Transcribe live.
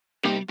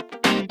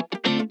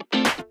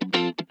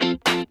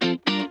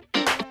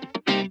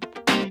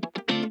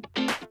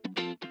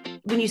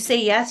when you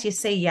say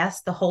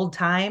yes the whole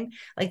time.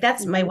 Like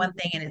that's my Mhm. one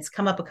thing. And it's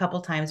come up a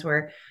couple times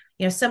where,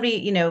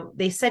 somebody,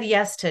 they said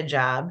yes to a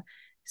job.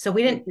 So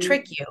we didn't Mhm.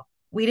 trick you.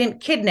 We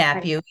didn't kidnap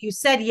Right. you. You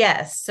said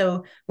yes.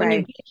 So when you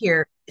Right. get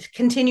here,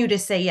 continue to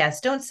say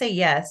yes. Don't say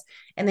yes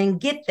and then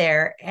get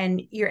there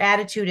and your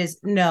attitude is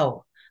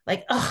no.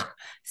 Like, oh,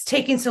 it's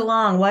taking so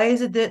long. Why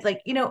is it that,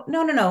 like, no,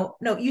 no, no,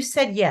 no. You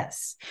said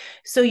yes.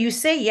 So you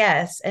say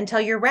yes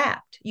until you're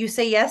wrapped. You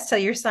say yes till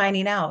you're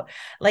signing out.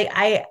 Like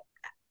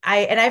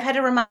and I've had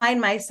to remind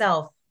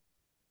myself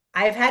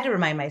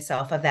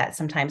of that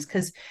sometimes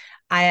because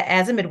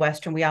as a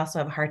Midwestern, we also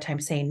have a hard time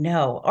saying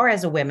no, or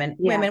as a Yeah. women,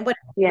 whatever.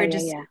 Yeah. We're Yeah.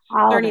 just Yeah.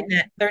 All of it.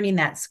 learning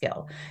that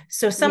skill.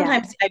 So Yeah.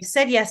 sometimes I've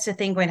said yes to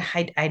things going,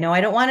 I know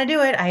I don't want to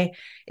do it.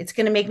 It's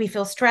going to make me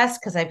feel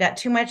stressed because I've got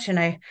too much and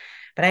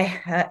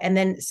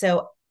then,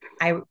 so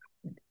I,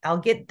 I'll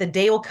get the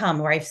day will come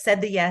where I've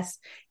said the yes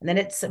and then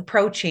it's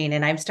approaching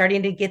and I'm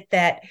starting to get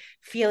that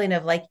feeling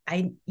of like,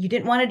 you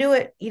didn't want to do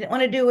it. You didn't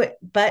want to do it,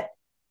 but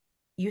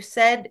you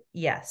said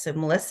yes. So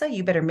Melissa,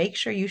 you better make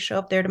sure you show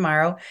up there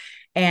tomorrow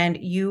and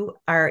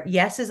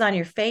yes is on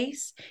your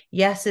face,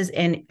 yes is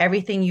in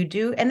everything you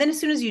do. And then as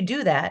soon as you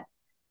do that,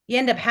 you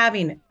end up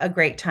having a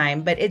great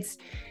time. But it's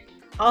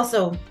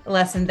also a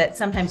lesson that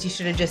sometimes you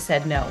should have just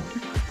said no.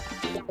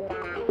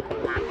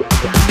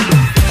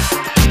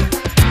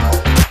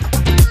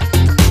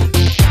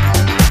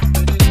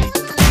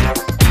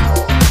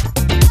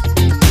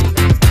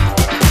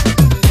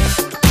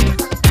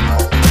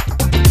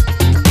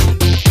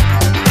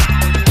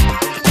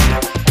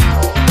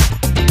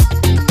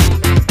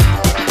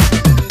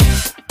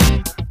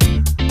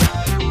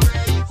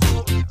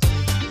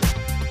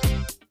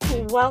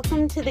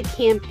 Welcome to the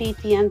Can't Beat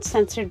the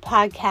Uncensored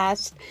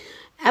podcast,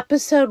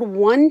 episode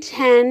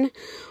 110,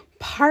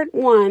 part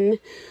 1,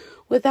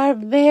 with our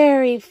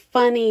very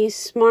funny,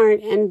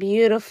 smart, and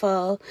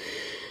beautiful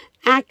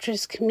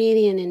actress,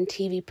 comedian, and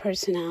TV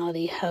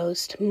personality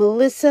host,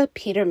 Melissa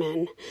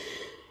Peterman.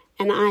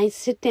 And I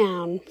sit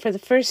down for the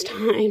first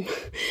time,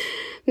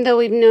 though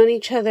we've known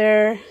each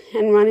other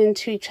and run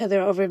into each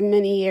other over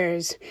many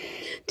years.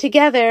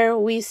 Together,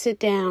 we sit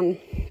down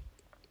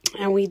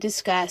and we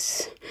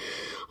discuss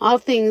all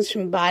things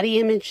from body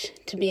image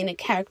to being a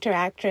character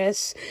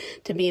actress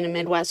to being a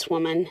Midwest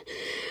woman.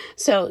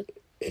 So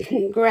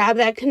grab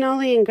that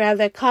cannoli and grab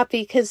that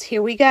coffee because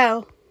here we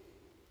go.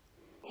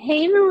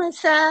 Hey,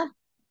 Melissa.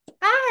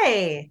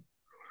 Hi,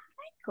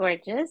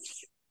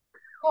 Gorgeous.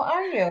 how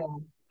are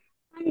you?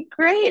 I'm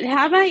great.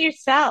 How about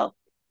yourself?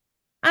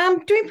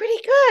 I'm doing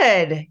pretty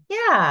good.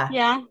 Yeah.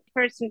 Yeah,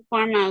 first and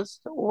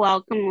foremost,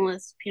 welcome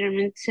Melissa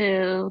Peterman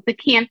to the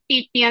Can't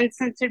Beat the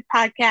Uncensored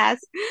podcast.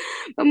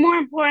 But more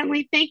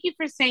importantly, thank you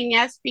for saying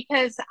yes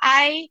because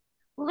I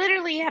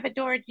literally have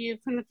adored you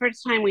from the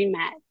first time we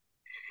met.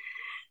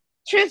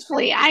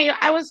 Truthfully,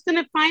 I was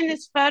gonna find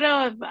this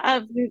photo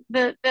of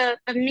the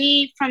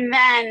me from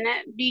then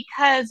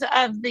because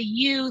of the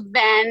you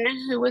then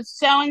who was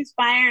so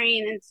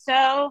inspiring and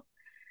so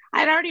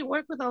I'd already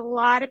worked with a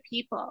lot of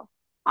people,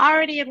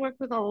 already had worked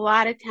with a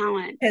lot of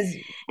talent. Because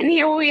And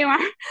here we are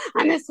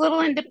on this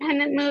little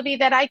independent movie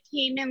that I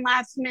came in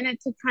last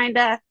minute to kind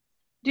of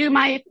do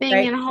my thing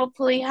right. and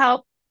hopefully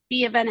help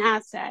be of an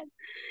asset.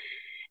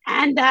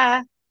 And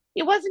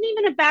it wasn't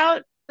even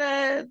about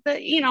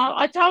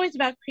it's always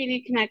about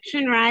creating a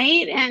connection,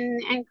 right?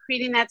 And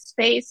creating that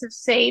space of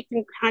safe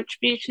and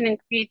contribution and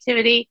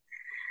creativity.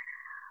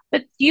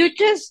 But you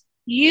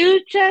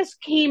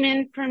just came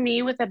in for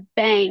me with a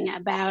bang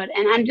about,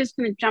 and I'm just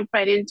gonna jump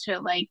right into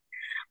it, like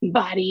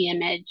body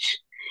image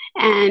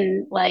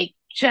and like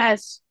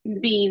just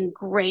being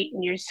great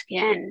in your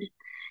skin.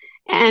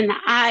 And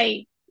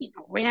I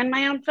ran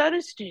my own photo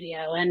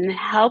studio and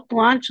helped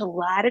launch a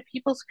lot of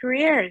people's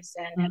careers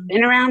and have Mhm.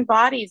 been around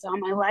bodies all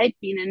my life,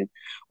 being in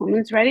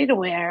women's ready to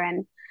wear.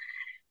 And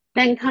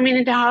then coming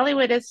into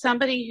Hollywood as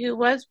somebody who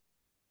was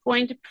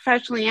going to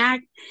professionally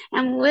act.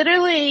 And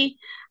literally,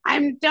 I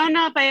don't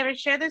know if I ever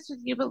share this with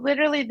you, but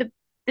literally,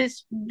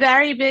 this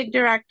very big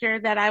director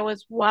that I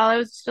was while I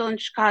was still in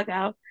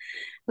Chicago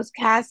was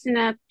casting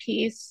a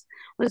piece,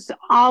 was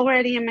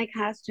already in my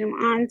costume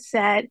on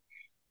set.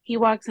 He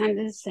walks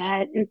onto the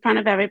set in front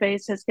of everybody,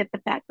 says, "Get the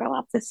fat girl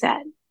off the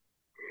set."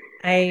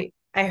 I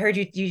heard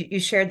you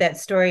shared that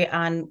story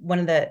on one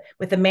of the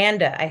with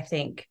Amanda, I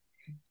think,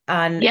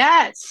 on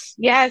Yes,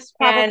 yes,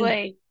 and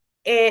probably.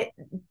 it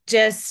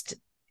just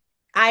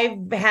I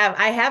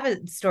have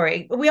a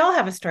story. We all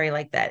have a story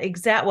like that,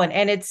 exact one.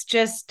 And it's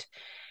just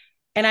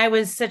and I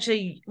was such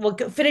a well,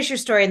 finish your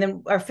story and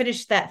then or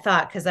finish that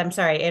thought because I'm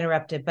sorry I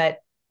interrupted, but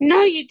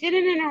No, you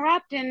didn't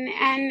interrupt. And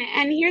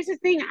here's the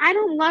thing, I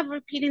don't love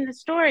repeating the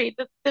story.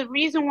 The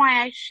reason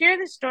why I share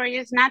the story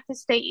is not to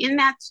stay in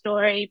that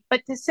story,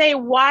 but to say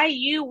why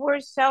you were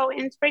so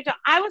inspirational.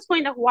 I was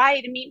going to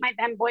Hawaii to meet my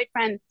then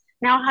boyfriend,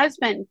 now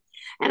husband,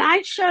 and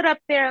I showed up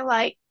there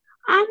like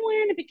I'm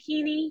wearing a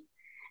bikini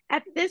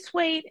at this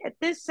weight, at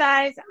this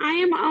size. I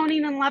am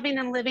owning and loving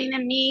and living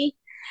in me.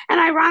 And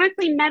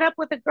ironically met up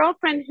with a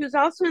girlfriend who's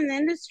also in the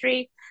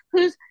industry,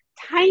 who's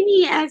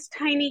tiny as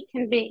tiny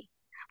can be.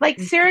 like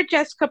Sarah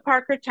Jessica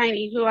Parker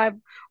Tiny, who I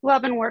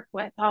love and work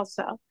with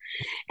also.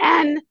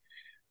 And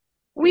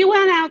we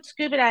went out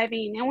scuba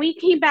diving and we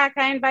came back.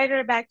 I invited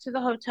her back to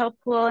the hotel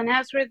pool. And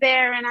as we're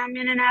there and I'm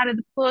in and out of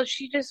the pool,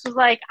 she just was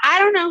like, I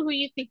don't know who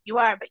you think you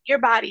are, but your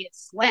body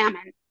is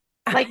slamming.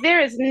 Like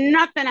there is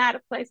nothing out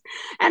of place.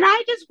 And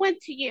I just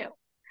went to you.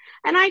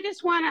 And I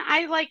just want to,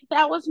 I like,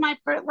 that was my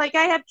first, like,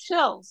 I have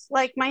chills,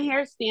 like, my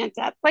hair stands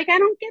up. Like, I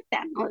don't get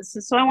that,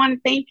 Melissa. So I want to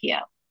thank you.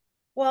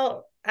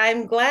 Well,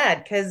 I'm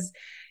glad because,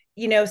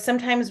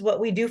 sometimes what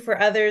we do for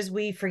others,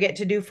 we forget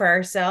to do for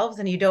ourselves.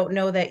 And you don't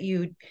know that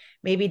you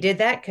maybe did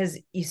that because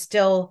you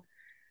still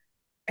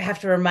have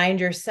to remind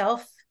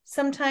yourself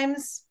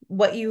sometimes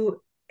what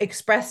you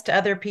express to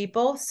other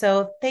people.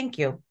 So thank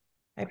you.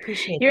 I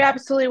appreciate You're that.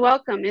 absolutely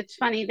welcome. It's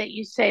funny that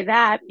you say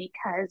that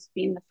because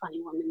being the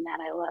funny woman that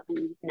I love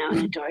and know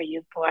and adore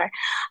you for,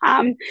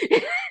 um,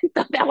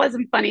 that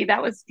wasn't funny.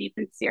 That was deep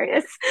and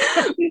serious.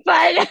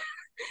 but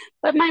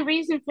but my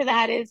reason for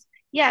that is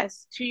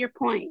yes, to your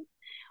point,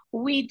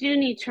 we do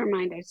need to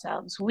remind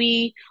ourselves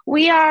we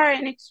are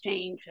an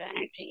exchange of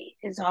energy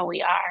is all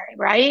we are,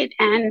 right?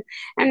 And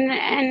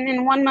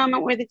in one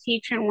moment we're the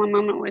teacher, in one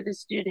moment we're the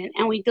student,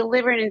 and we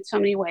deliver it in so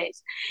many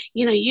ways.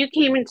 You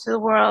came into the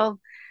world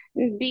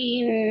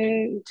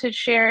being to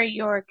share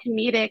your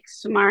comedic,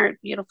 smart,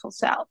 beautiful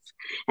self,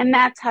 and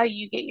that's how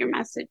you get your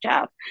message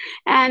out.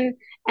 And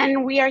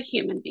we are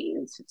human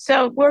beings,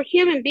 so we're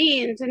human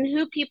beings, and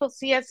who people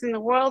see us in the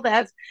world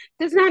as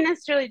does not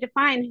necessarily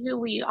define who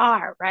we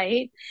are,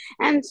 right?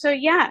 And so,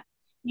 yeah,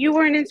 you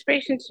were an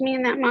inspiration to me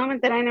in that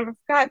moment that I never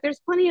forgot. There's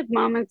plenty of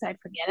moments I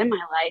forget in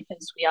my life,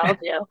 as we all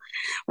do,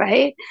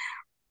 right?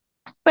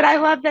 But I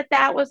love that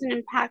that was an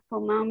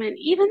impactful moment,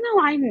 even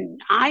though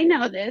I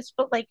know this,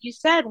 but like you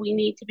said, we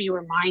need to be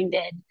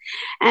reminded,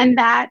 and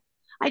that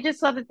I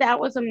just love that that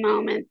was a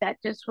moment that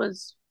just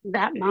was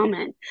that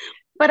moment.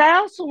 But I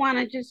also want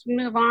to just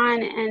move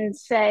on and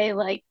say,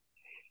 like,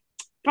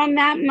 from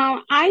that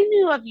moment, I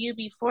knew of you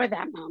before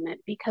that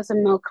moment because of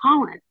Mo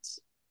Collins.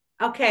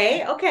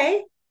 Okay.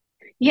 Okay.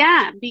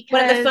 Yeah, One of the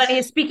because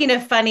funniest, speaking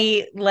of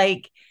funny,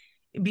 like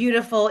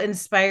beautiful,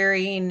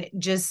 inspiring,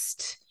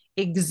 just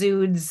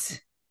exudes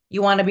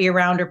you want to be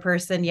around her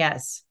person.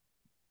 Yes.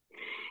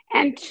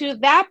 and to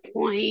that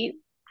point,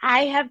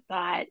 I have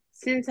thought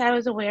since I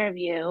was aware of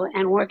you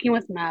and working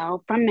with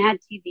Mo from Mad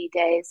TV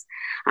days,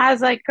 I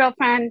was like,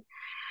 girlfriend,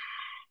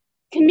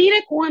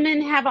 comedic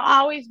women have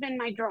always been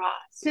my draw.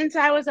 Since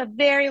I was a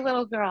very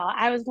little girl,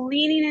 I was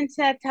leaning into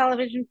that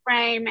television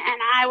frame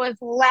and I was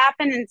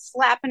laughing and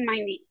slapping my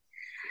knee.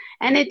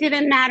 And it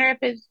didn't matter if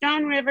it's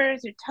Joan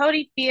Rivers or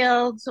Toady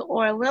Fields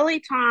or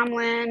Lily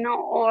Tomlin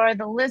or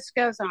the list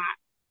goes on.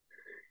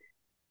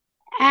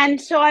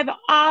 And so I've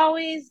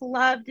always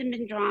loved and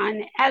been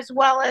drawn, as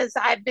well as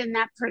I've been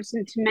that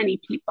person to many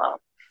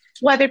people.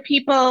 Whether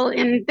people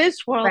in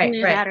this world Right.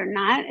 knew Right. that or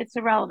not, it's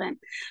irrelevant.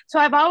 So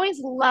I've always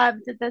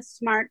loved the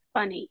smart,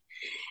 funny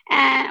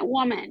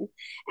woman.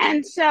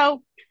 And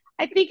so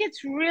I think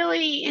it's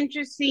really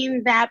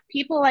interesting that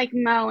people like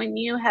Mo and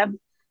you have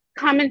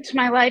come into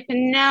my life,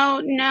 and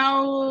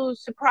no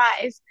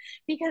surprise,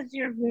 because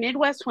you're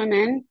Midwest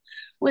women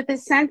with a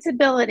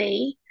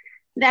sensibility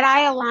that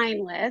I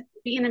align with,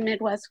 being a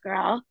Midwest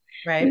girl,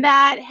 Right.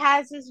 that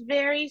has this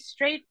very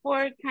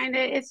straightforward kind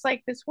of, it's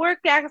like this work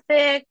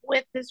ethic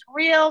with this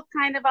real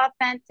kind of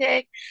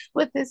authentic,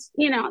 with this,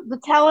 the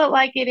tell it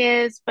like it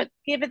is, but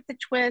give it the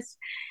twist.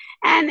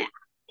 And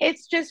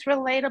it's just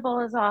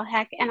relatable as all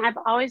heck. And I've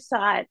always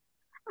thought,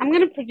 I'm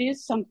going to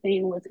produce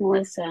something with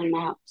Melissa and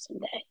Mal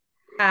someday.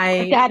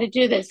 I've I got to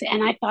do this.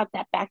 And I thought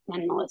that back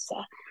then,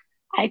 Melissa.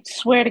 I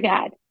swear to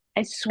God.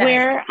 I that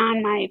swear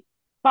on my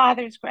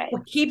father's grave.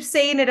 well, keep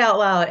saying it out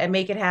loud and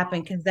make it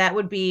happen because that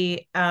would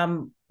be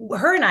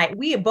her and I,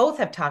 we both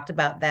have talked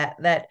about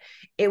that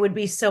it would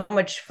be so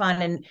much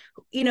fun. And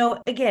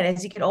again,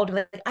 as you get older,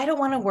 like I don't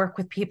want to work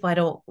with people I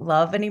don't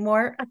love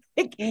anymore.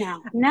 Like,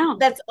 No, no.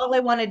 that's all I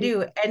want to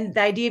do. And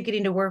the idea of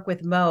getting to work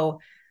with Mo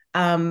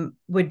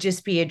would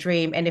just be a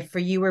dream. And if for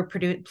you were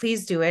produced,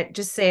 please do it.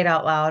 Just say it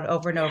out loud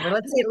over and over.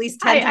 Let's say at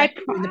least 10 times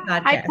in the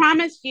I podcast.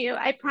 promise you.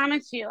 I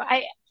promise you.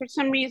 I for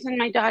some reason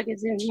my dog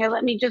is in here.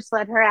 Let me just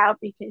let her out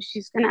because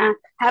she's gonna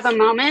have a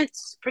moment.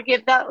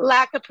 Forgive the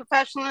lack of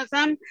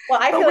professionalism. Well,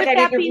 I But feel like with I need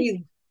that to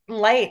being read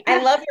light.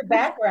 I love your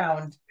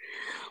background.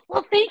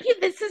 well, thank you.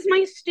 This is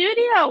my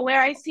studio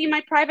where I see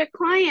my private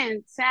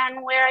clients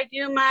and where I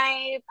do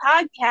my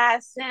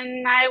podcasts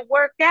and I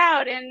work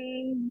out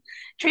and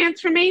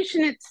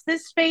transformation. It's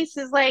this space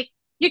is like,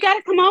 you got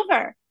to come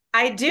over.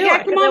 I You do got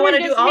to come because I over want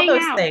and to do just all hang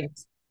those out.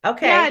 things. Yeah,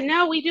 Okay.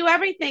 no, we do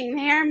everything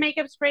hair,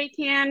 makeup, spray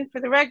tan for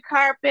the red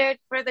carpet,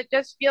 for the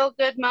just feel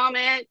good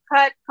moment,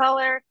 cut,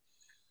 color,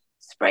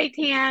 spray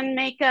tan,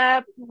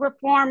 makeup,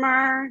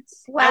 reformer, I want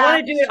slap,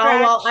 to do it all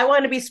while I stretch.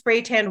 want to be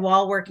spray tanned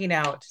while working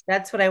out.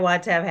 That's what I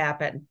want to have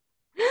happen.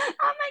 Oh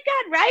my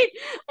God, right?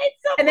 It's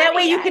so And that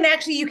way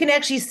funny. you can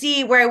actually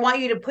see where I want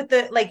you to put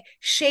the like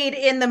shade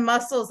in the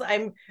muscles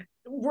I'm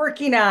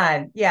working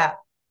on. Yeah.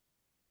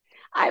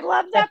 I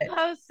love that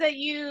post that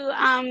you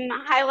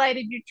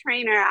highlighted your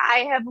trainer.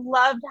 I have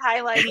loved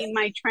highlighting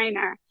my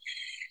trainer.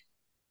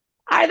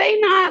 Are they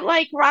not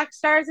like rock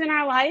stars in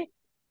our life?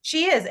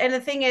 She is. And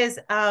the thing is,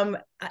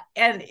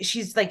 and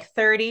she's like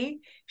 30.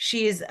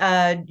 She's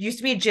used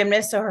to be a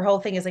gymnast, so her whole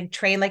thing is like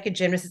train like a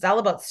gymnast. It's all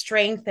about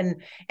strength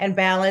and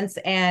balance.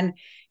 And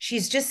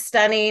she's just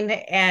stunning.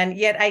 And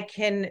yet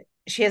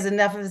she has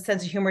enough of a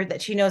sense of humor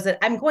that she knows that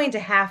I'm going to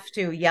have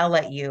to yell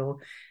at you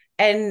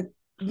and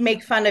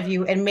make fun of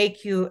you and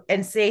make you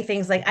and say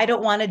things like, I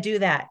don't want to do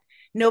that.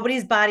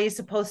 Nobody's body is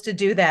supposed to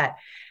do that.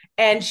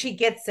 And she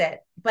gets it.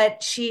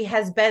 But she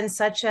has been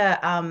such a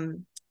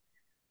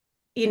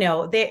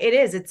it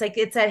is, it's like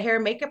it's that hair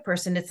and makeup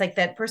person, it's like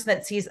that person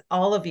that sees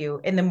all of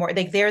you in the more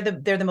like they're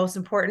the most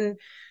important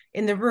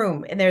in the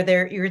room, and they're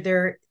there, you're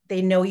there,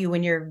 they know you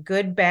when you're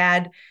good,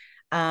 bad,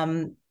 they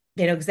know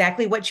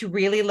exactly what you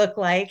really look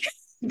like.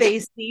 They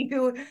see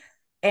you.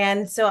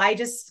 And so I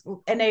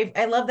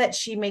love that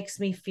she makes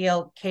me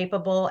feel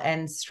capable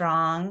and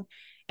strong,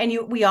 and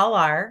we all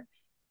are.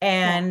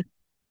 Yeah. And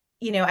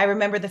I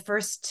remember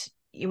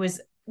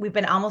we've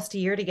been almost a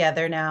year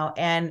together now,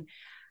 and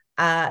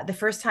the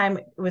first time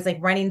it was like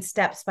running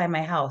steps by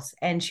my house,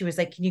 and she was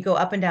like, can you go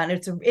up and down?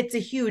 It's a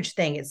huge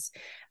thing. It's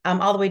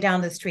all the way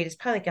down the street. It's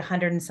probably like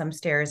 100 and some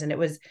stairs, and it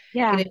was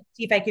Yeah. gonna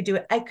see if I could do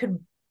it. I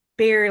could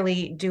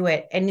barely do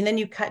it. And then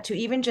you cut to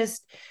even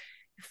just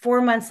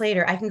 4 months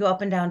later, I can go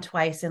up and down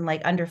twice in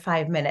like under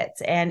 5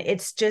 minutes. And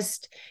it's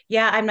just,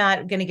 yeah, I'm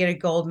not gonna get a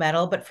gold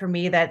medal, but for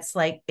me, that's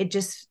like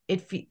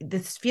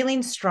this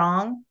feeling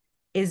strong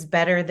is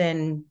better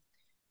than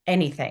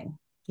anything,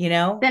 you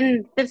know?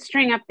 Then the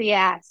string up the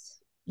ass.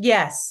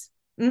 Yes.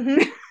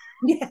 Mm-hmm.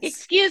 Yes.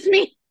 Excuse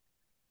me.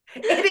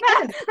 It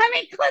is. I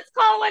mean, let's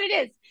call it what it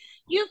is.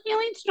 You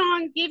feeling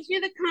strong gives you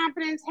the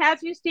confidence,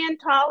 has you stand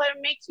taller,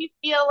 makes you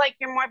feel like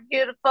you're more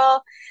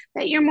beautiful,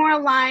 that you're more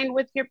aligned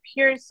with your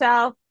pure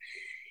self.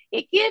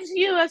 It gives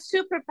you a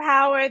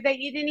superpower that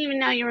you didn't even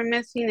know you were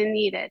missing and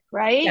needed,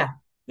 right? Yeah.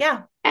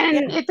 Yeah. Yeah.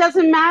 And it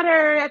doesn't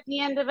matter at the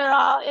end of it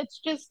all. It's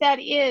just that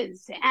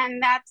is.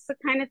 And that's the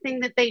kind of thing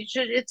that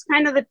it's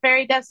kind of the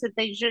fairy dust that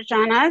they judge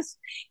on us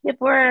if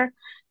we're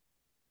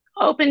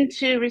open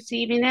to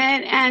receiving it.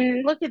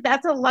 And look at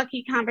that's a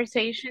lucky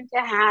conversation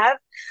to have.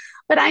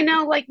 But I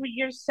know, like with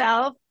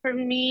yourself, for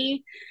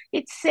me,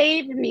 it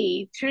saved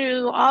me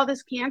through all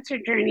this cancer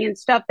journey and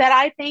stuff that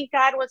I thank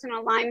God was in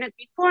alignment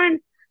before. And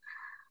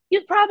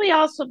you've probably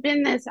also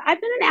been this.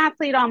 I've been an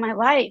athlete all my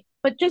life,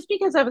 but just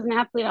because I was an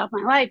athlete all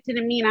my life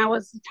didn't mean I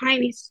was the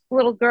tiny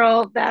little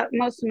girl that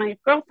most of my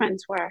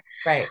girlfriends were.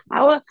 Right.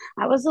 I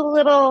was a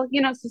little,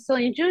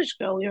 Sicilian Jewish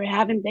girl. We were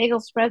having bagel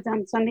spreads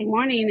on Sunday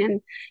morning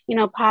and,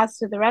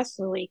 pasta the rest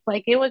of the week.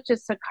 Like it was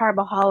just a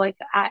carbaholic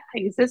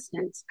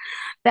existence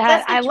that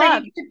That's I like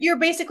training. loved. You're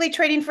basically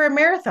training for a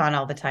marathon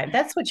all the time.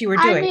 That's what you were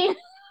I doing. mean,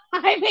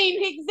 I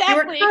mean, You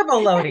were exactly. turbo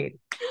loading.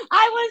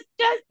 I was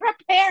just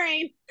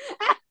preparing.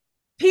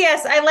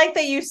 P.S. I like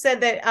that you said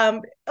that.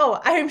 Oh,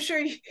 I'm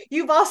sure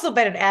you've also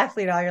been an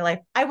athlete all your life.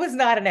 I was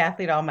not an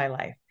athlete all my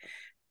life,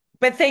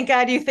 but thank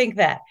God you think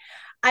that.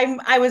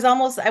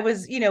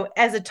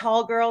 As a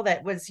tall girl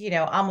that was,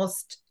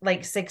 almost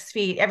like 6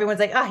 feet, everyone's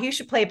like, oh, you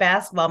should play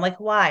basketball. I'm like,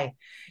 why?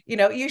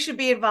 You should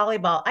be in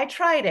volleyball. I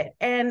tried it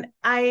and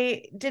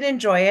I did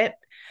enjoy it.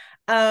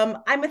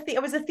 I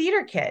was a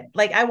theater kid.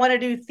 Like I want to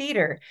do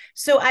theater.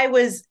 So I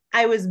was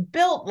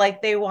built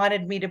like they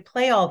wanted me to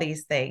play all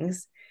these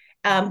things.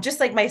 Just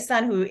like my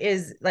son, who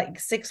is like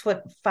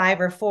 6'5"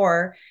 or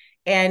 4,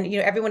 and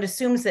everyone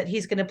assumes that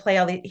he's going to play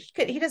all the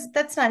he does,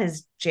 that's not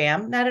his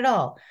jam, not at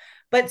all.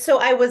 But so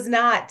I was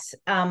not,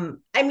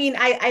 I mean,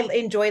 I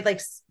enjoyed like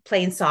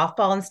playing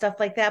softball and stuff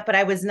like that, but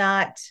I was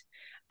not,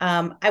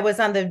 I was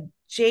on the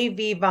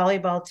JV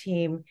volleyball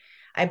team.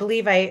 I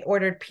believe I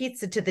ordered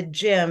pizza to the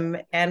gym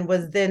and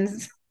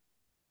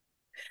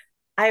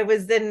I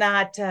was then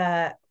not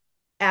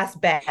asked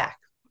back.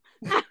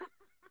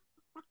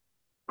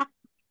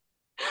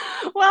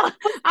 Well,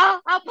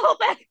 I'll pull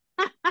back.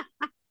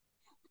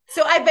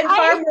 So I've been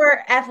far I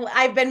more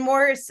athletic.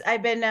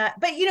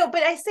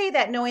 But I say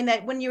that knowing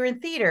that when you were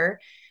in theater,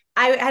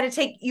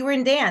 you were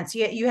in dance.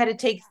 You had to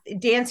take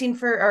dancing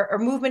or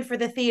movement for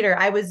the theater.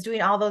 I was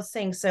doing all those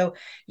things. So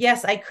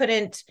yes, I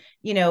couldn't,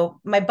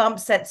 my bump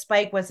set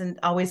spike wasn't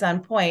always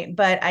on point,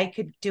 but I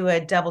could do a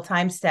double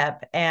time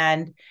step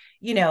and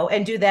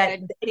do that.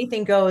 good.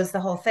 Anything goes, the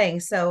whole thing.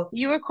 So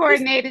You were there's,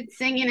 coordinated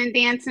singing and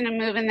dancing and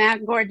moving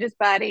that gorgeous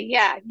body.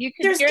 Yeah, you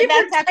could. there's That's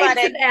different types of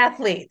athletic.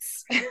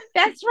 athletes.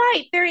 That's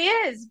right.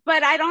 There is,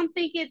 but I don't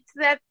think it's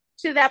that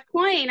to that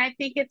point. I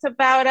think it's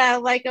about a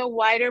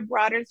wider,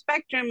 broader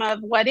spectrum of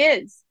what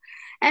is,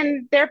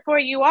 and therefore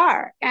you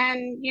are,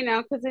 and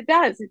because it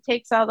does. It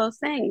takes all those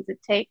things.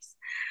 It takes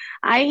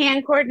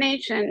eye-hand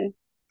coordination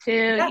to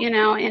Yeah.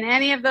 in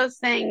any of those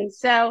things.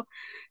 So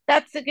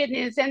that's the good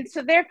news. And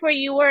so therefore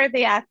you were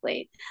the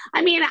athlete.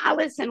 I mean,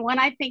 listen, when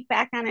I think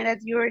back on it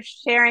as you were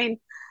sharing,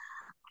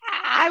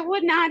 I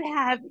would not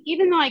have,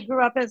 even though I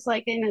grew up as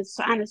like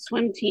on a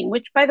swim team,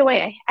 which by the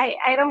way,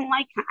 I don't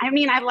like, I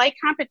mean, I like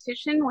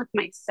competition with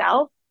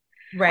myself,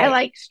 I Right.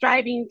 like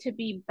striving to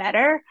be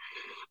better,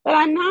 but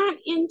I'm not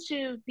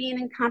into being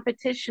in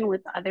competition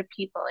with other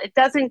people. It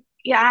doesn't,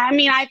 yeah, I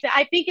mean, I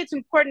think it's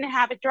important to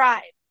have a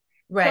drive.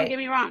 Don't Right. get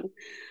me wrong,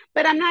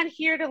 but I'm not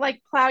here to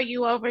like plow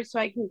you over so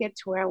I can get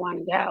to where I want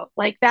to go.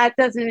 Like that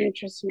doesn't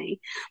interest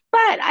me.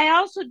 But I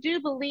also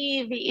do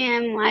believe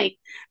in like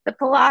the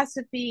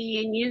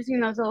philosophy and using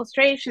those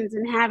illustrations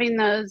and having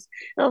those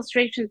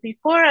illustrations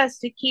before us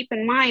to keep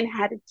in mind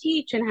how to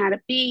teach and how to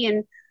be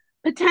and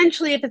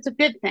potentially if it's a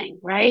good thing,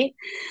 right?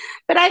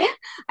 But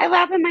I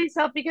laugh at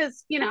myself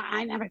because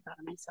I never thought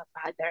of myself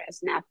either as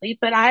an athlete,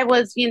 but I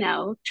was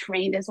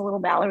trained as a little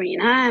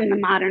ballerina and the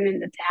modern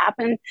and the tap,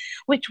 and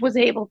which was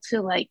able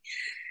to like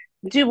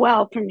do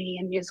well for me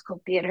in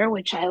musical theater,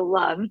 which I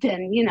loved,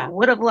 and Yeah.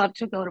 would have loved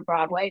to go to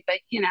Broadway, but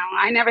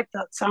I never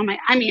thought saw my.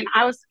 I mean,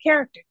 I was the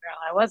character girl.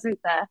 I wasn't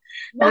the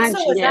Well,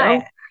 so was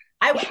ingenue. I.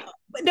 I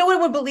no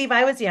one would believe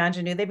I was the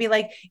ingenue. They'd be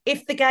like,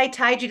 if the guy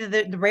tied you to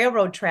the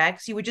railroad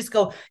tracks, you would just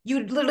go,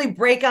 you'd literally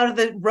break out of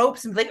the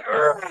ropes and be like,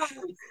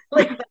 "Urgh,"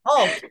 like the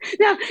Hulk.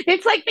 No,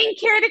 it's like being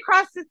carried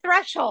across the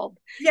threshold.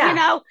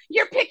 Yeah.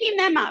 You're picking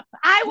them up.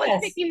 I was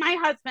Yes. picking my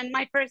husband,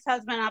 my first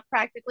husband, up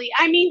practically.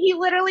 I mean, he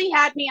literally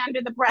had me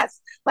under the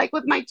breast, like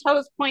with my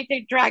toes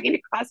pointed, dragging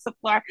across the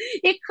floor.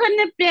 It couldn't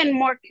have been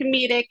more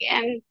comedic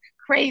and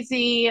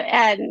crazy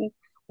and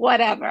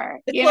whatever,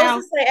 The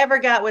closest I ever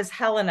got was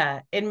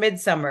Helena in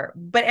Midsummer,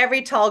 but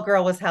every tall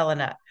girl was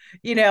Helena,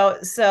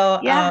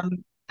 So Yeah.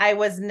 I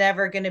was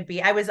never gonna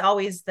be, I was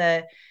always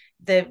the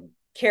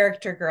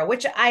character girl,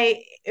 which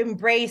I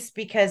embrace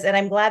because, and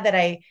I'm glad that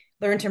I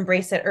learned to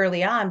embrace it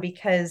early on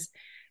because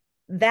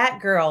that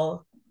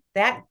girl,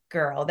 that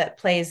girl that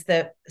plays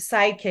the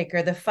sidekick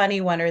or the funny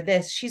one or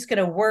this, she's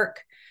gonna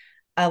work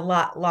a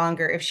lot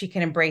longer if she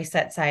can embrace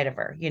that side of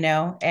her.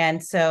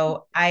 And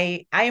so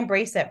I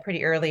embrace that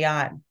pretty early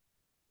on.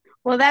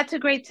 Well, that's a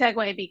great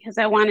segue because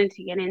I wanted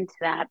to get into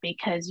that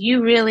because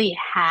you really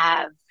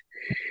have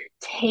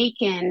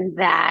taken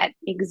that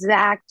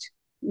exact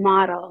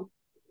model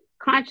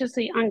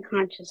consciously,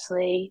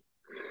 unconsciously.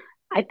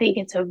 I think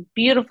it's a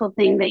beautiful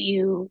thing that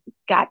you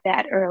got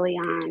that early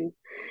on,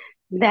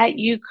 that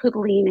you could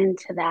lean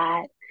into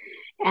that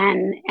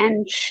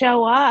and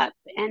show up.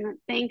 And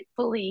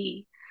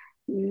thankfully,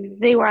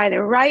 they were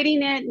either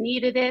writing it,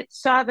 needed it,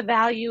 saw the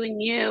value in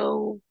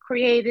you,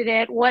 created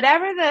it,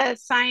 whatever the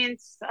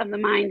science of the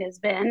mind has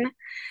been.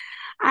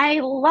 I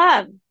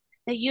love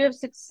that you have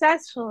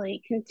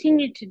successfully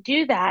continued to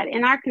do that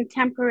in our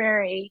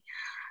contemporary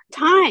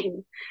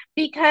time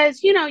because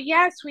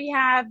yes, we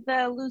have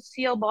the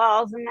Lucille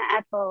Balls and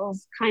the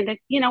Ethels kind of,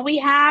 we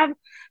have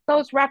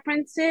those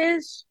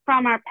references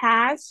from our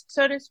past,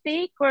 so to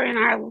speak, or in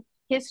our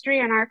history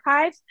and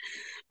archives.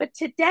 But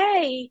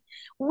today,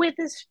 with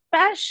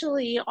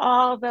especially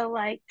all the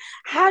like,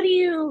 how do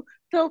you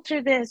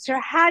filter this, or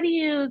how do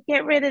you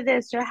get rid of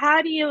this, or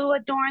how do you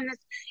adorn this?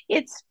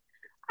 It's,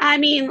 I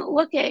mean,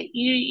 look at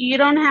you. You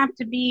don't have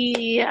to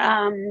be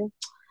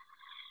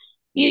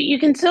you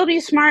can still be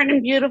smart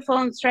and beautiful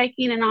and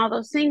striking and all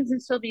those things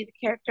and still be the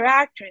character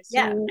actress,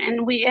 Yeah. and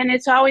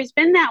it's always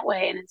been that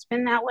way, and it's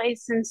been that way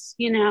since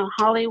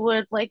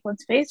Hollywood, like,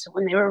 let's face it,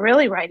 when they were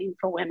really writing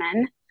for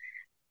women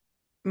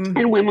Mm.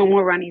 and women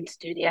were running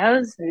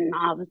studios and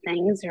all the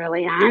things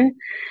early on.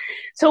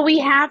 So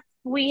we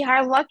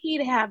are lucky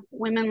to have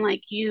women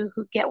like you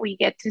who we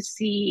get to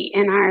see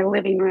in our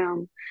living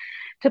room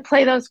to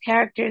play those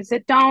characters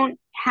that don't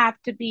have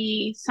to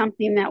be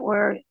something that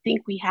we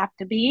think we have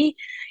to be,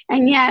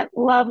 and yet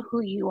love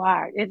who you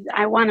are.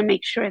 I want to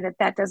make sure that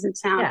that doesn't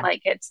sound Yeah.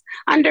 like it's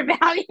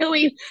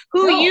undervaluing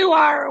who No, you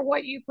are or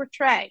what you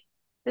portray.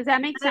 Does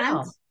that make not at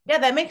all. sense? Yeah,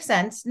 that makes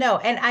sense. No,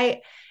 and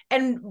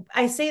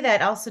I say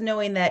that also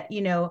knowing that,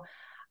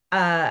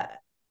 uh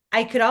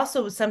I could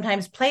also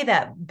sometimes play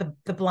that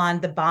the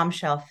blonde, the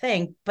bombshell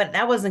thing, but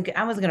I wasn't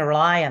gonna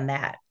rely on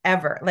that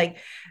ever. Like,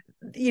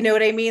 you know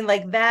what I mean?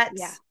 Like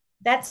Yeah.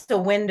 that's the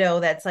window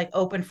that's like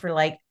open for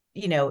like,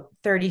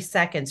 30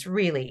 seconds,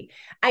 really.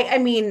 I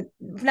mean,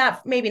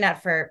 not maybe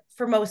not for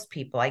most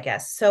people, I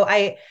guess. So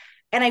I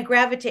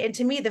gravitate, and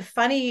to me, the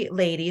funny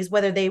ladies,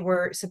 whether they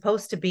were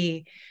supposed to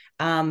be,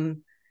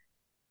 um,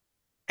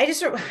 I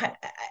just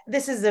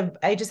this is a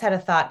I just had a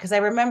thought because I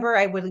remember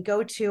I would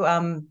go to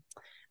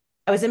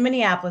I was in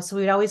Minneapolis, so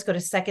we'd always go to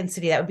Second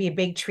City. That would be a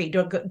big treat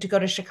to go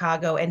to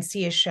Chicago and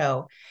see a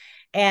show.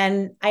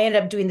 And I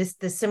ended up doing this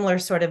similar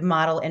sort of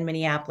model in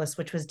Minneapolis,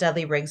 which was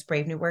Dudley Riggs'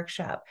 Brave New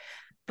Workshop.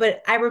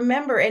 But I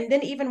remember, and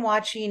then even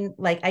watching,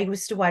 like I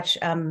used to watch.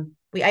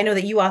 I know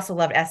that you also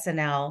loved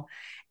SNL,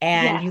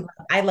 and Yeah.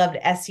 I loved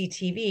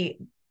SCTV.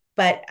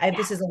 But Yeah.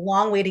 this is a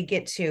long way to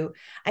get to.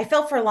 I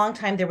felt for a long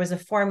time there was a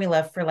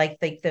formula for like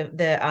the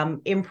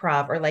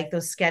improv or like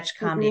those sketch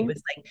comedy. It Mm-hmm.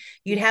 was like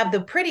you'd have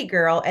the pretty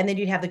girl, and then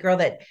you'd have the girl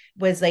that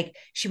was like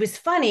she was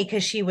funny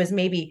because she was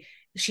maybe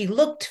she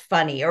looked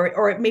funny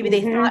or maybe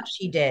they Mm-hmm. thought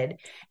she did.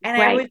 And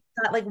I always Right.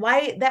 thought like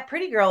why that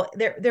pretty girl,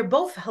 they're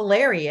both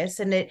hilarious,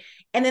 and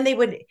then they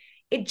would,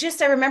 it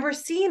just, I remember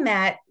seeing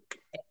that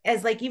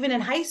as like even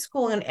in high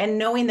school, and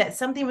knowing that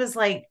something was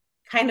like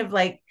kind of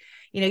like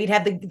You'd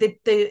have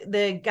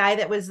the guy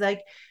that was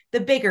like the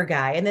bigger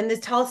guy, and then the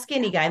tall,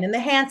 skinny guy, and then the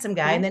handsome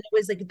guy, and Yep. then it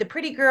was like the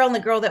pretty girl and the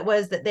girl that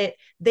was that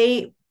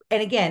they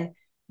and again,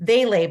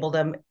 they labeled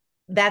them.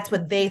 That's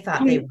what they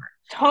thought they were. And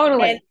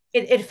Totally.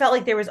 it felt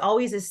like there was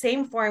always the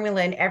same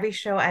formula in every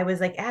show I was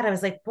like at. I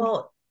was like,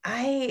 well,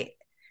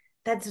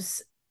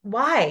 that's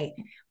why,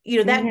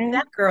 that Hmm.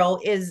 girl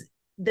is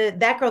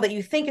that girl that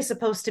you think is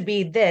supposed to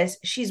be this,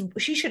 she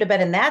should have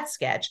been in that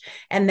sketch.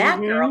 And that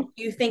Hmm. girl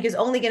you think is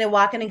only going to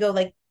walk in and go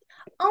like,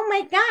 oh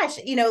my gosh,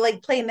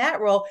 like playing that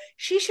role,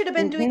 she should have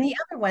been doing Hmm. the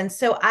other one.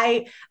 So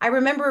I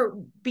remember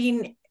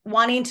being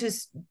wanting to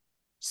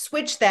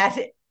switch that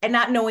and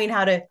not knowing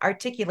how to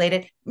articulate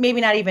it,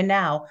 maybe not even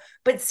now,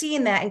 but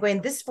seeing that and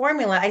going, this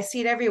formula, I see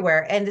it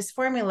everywhere, and this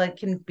formula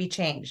can be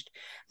changed.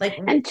 Like,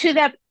 And to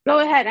that, go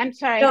ahead. I'm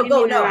sorry, I no, didn't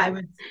go, mean to no, I interrupt.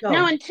 would No,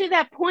 go. and to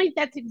that point,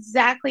 that's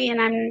exactly,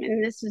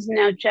 and this is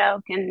no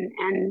joke,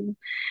 and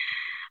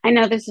I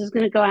know this is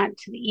going to go out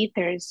to the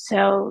ethers,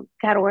 so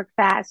got to work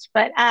fast.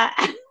 But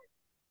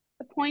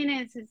the point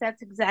is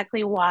that's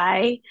exactly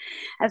why,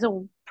 as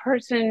a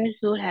person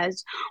who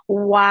has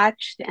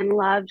watched and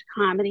loved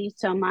comedy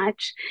so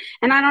much,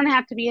 and I don't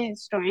have to be a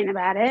historian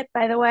about it,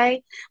 by the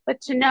way, but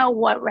to know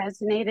what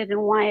resonated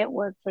and why it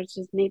worked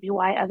versus maybe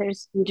why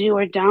others do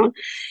or don't.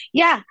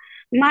 Yeah,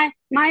 my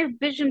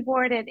vision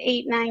board at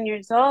 8, 9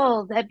 years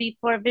old, that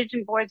before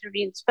vision boards were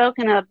being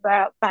spoken of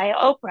by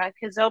Oprah,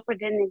 because Oprah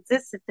didn't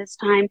exist at this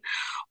time,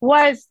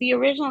 was the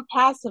original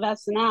cast of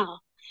SNL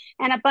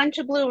and a bunch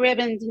of blue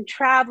ribbons and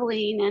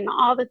traveling and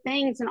all the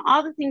things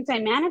I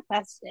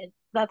manifested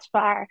thus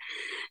far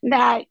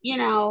that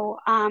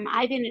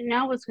I didn't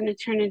know was going to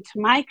turn into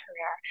my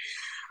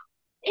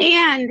career.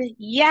 And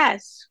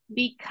yes,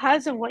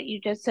 because of what you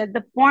just said,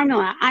 the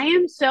formula, I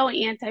am so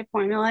anti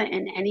formula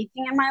in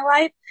anything in my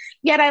life.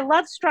 Yet I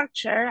love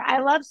structure, I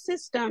love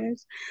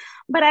systems,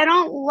 but I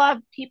don't love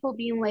people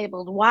being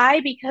labeled. Why?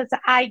 Because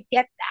I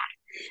get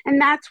that.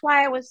 And that's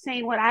why I was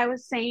saying what I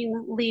was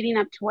saying leading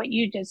up to what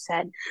you just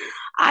said.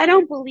 I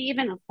don't believe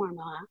in a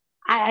formula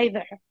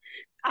either.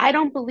 I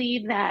don't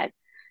believe that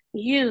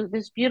you,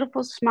 this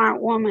beautiful,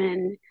 smart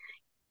woman,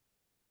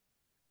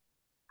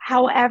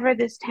 however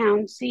this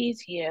town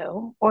sees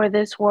you or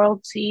this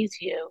world sees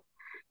you,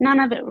 none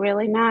of it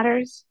really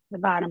matters. The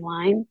bottom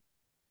line,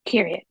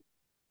 period.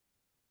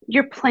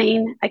 You're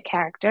playing a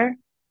character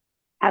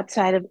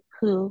outside of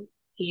who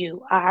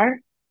you are.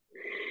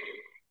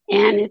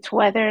 And it's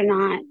whether or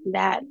not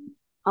that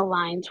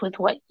aligns with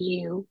what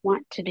you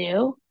want to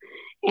do.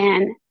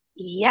 And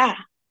yeah,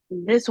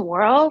 this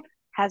world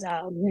has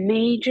a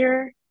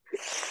major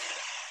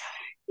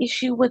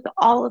issue with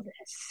all of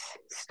this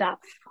stuff.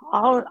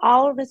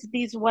 All of this,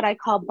 these what I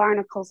call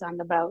barnacles on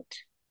the boat.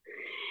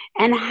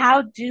 And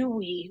how do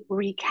we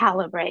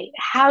recalibrate?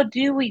 How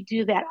do we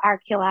do that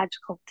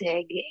archaeological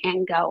dig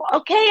and go,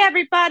 okay,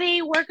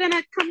 everybody, we're going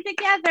to come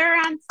together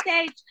on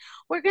stage.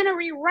 We're going to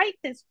rewrite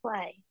this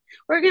play.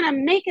 We're going to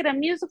make it a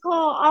musical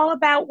all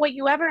about what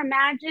you ever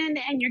imagined,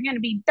 and you're going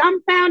to be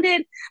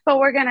dumbfounded, but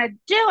we're going to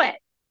do it.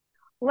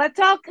 Let's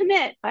all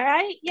commit. All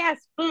right. Yes.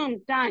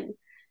 Boom. Done.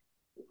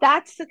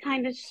 That's the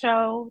kind of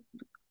show,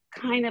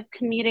 kind of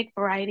comedic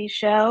variety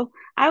show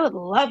I would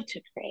love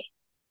to create.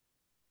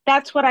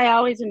 That's what I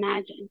always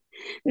imagine.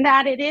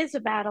 That it is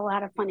about a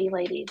lot of funny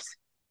ladies.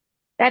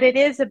 That it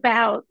is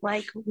about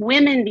like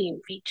women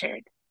being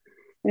featured,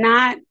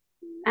 not,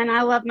 and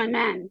I love my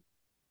men,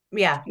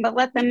 Yeah, but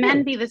let the me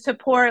men too. be the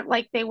support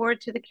like they were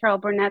to the Carol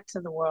Burnett's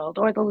of the world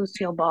or the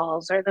Lucille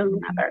Balls or the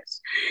Mhm. whomevers,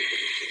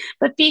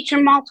 but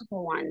feature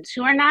multiple ones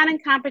who are not in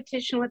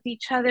competition with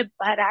each other,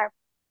 but are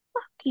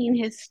fucking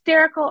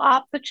hysterical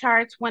off the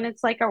charts when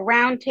it's like a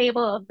round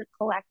table of the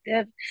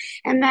collective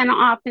and then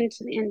off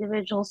into the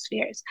individual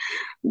spheres.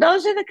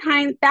 Those are the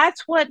kind,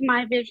 that's what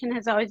my vision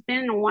has always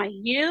been, and why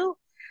you,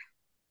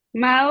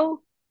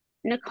 Mo,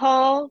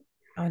 Nicole,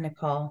 Oh,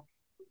 Nicole,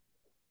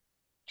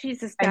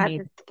 Jesus I God,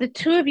 need. the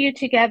two of you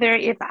together,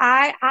 if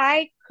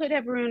I could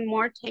have ruined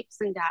more takes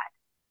than God.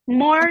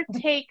 More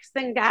takes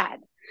than God.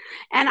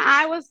 And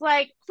I was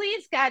like,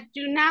 please, God,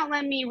 do not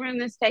let me ruin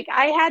this take.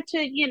 I had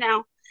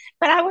to,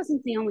 but I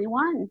wasn't the only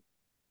one.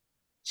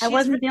 I She's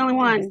wasn't the only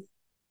really nice. one.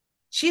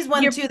 She's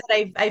one You're too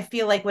that I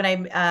feel like when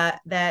I'm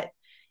that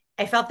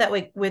I felt that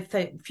way with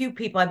a few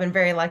people. I've been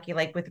very lucky,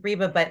 like with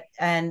Reba, but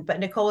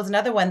Nicole was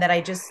another one that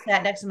I just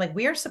sat next to. I'm like,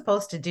 we are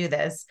supposed to do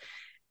this,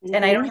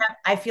 and I don't mm-hmm, have.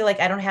 I feel like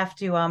I don't have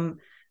to.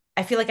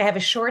 I feel like I have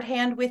a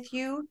shorthand with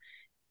you.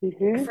 The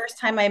mm-hmm. first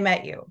time I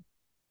met you,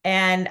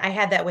 and I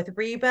had that with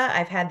Reba.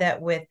 I've had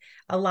that with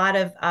a lot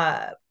of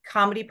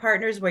comedy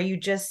partners where you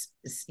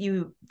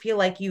feel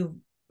like you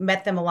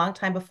met them a long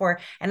time before,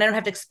 and I don't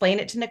have to explain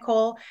it to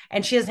Nicole,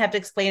 and she doesn't have to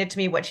explain it to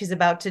me what she's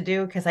about to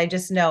do because I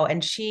just know.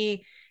 And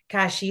she,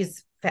 gosh,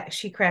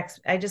 she cracks.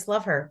 I just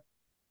love her.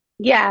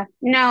 Yeah,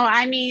 no,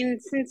 I mean,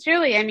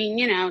 sincerely, I mean,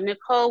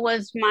 Nicole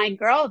was my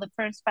girl the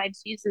first 5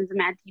 seasons of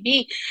Mad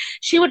TV.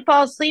 She would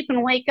fall asleep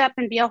and wake up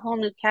and be a whole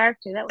new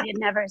character that we had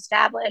never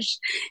established.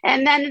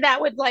 And then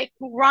that would like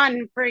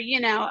run for,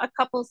 a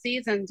couple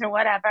seasons or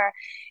whatever.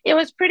 It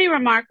was pretty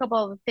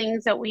remarkable the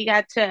things that we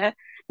got to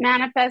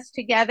manifest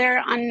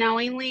together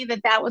unknowingly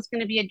that was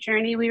going to be a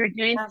journey we were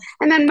doing. Yeah.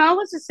 And then Mo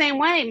was the same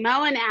way.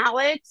 Mo and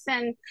Alex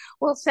and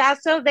Will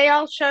Sasso, they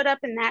all showed up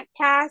in that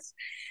cast.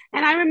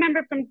 And I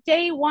remember from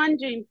day one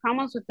doing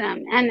promos with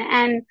them,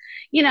 and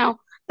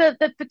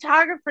the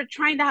photographer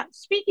trying to,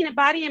 speaking of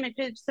body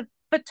images, the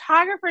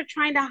photographer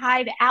trying to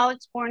hide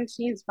Alex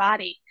Bornstein's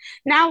body.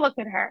 Now look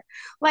at her.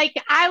 Like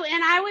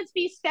I would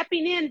be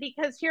stepping in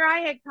because here I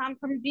had come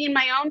from being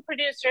my own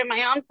producer in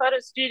my own photo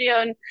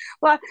studio,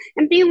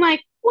 and being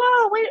like,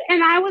 whoa, wait.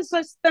 And I was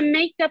just the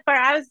makeup, or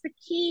I was the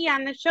key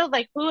on the show.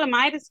 Like, who am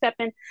I to step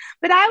in?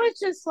 But I was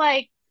just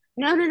like,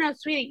 no, no, no,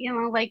 sweetie,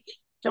 like,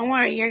 don't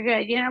worry, you're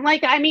good.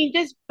 Like, I mean,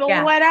 just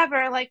Yeah.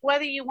 whatever, like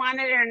whether you want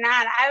it or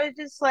not. I was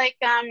just like,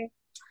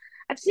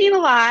 I've seen a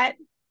lot,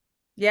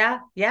 Yeah.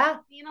 Yeah.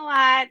 seen a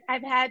lot.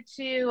 I've had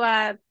to,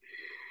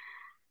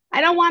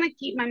 I don't want to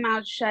keep my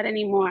mouth shut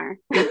anymore,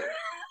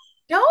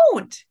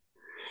 Don't.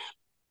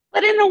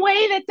 but in a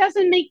way that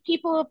doesn't make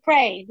people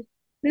afraid.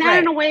 Not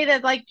in Right. a way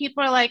that like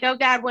people are like, oh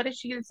God, what is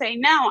she going to say?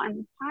 No, on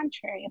the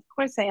contrary, of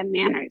course I have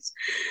manners.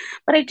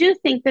 But I do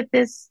think that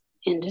this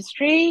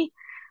industry,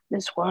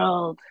 this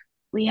world,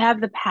 we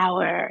have the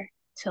power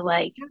to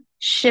like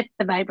shift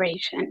the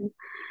vibration.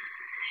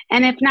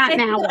 And if not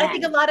now, I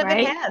think a when, lot of it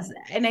right? has.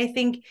 And I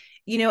think,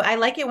 I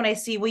like it when I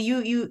see,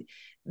 well,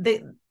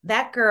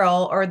 that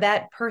girl or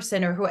that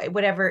person or who,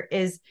 whatever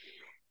is,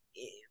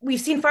 we've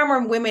seen far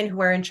more women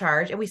who are in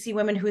charge, and we see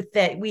women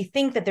that we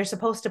think that they're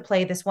supposed to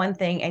play this one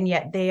thing, and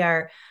yet they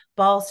are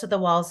balls to the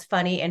walls,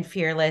 funny and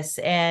fearless,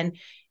 and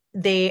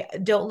they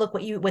don't look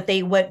what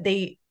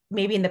they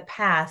maybe in the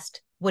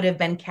past would have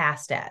been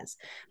cast as.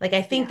 Like,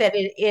 I think Yeah.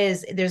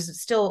 that there's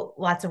still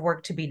lots of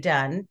work to be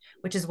done,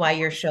 which is why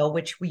your show,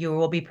 which you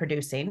will be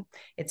producing,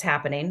 it's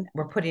happening.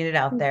 We're putting it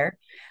out there.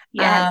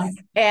 Yes.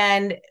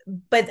 And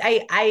but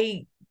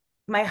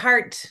my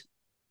heart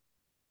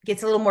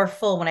gets a little more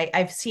full when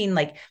I've seen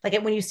like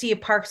when you see a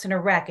Parks and a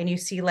Rec, and you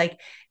see like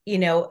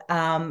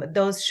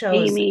those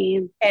shows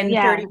Amy. and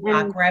Yeah. 30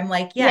 Rock, And where I'm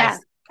like, yeah, yes,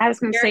 I was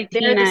going to say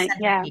they're the Tina.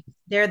 Yeah. centerpiece.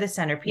 They're the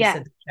centerpiece Yeah.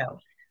 of the show.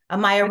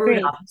 Maya Agreed.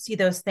 Rudolph, you see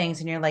those things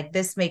and you're like,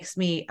 this makes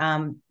me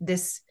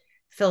this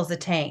fills the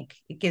tank.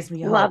 It gives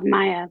me Love hope.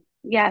 Maya.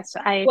 Yes,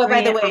 I Well, by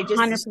agree the a way, just a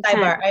hundred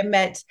sidebar,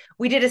 percent.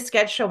 we did a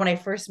sketch show when I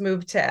first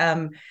moved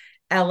to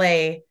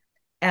LA,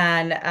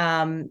 and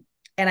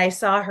I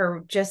saw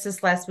her just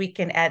this last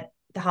weekend at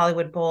the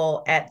Hollywood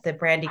Bowl at the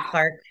Brandy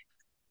Clark,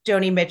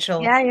 Joni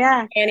Mitchell, Yeah,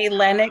 yeah. Annie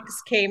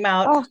Lennox came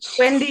out, Oh,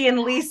 Wendy and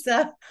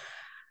Lisa.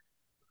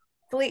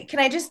 Can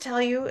I just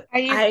tell you, are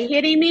you I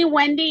kidding me?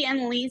 Wendy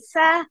and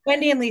Lisa?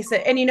 Wendy and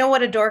Lisa, and you know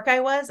what a dork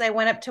I was? I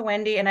went up to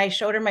Wendy and I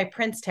showed her my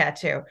Prince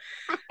tattoo.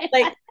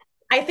 Like,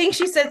 I think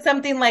she said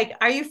something like,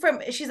 "Are you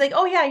from?" She's like,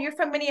 "Oh yeah, you're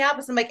from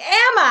Minneapolis." I'm like,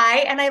 "Am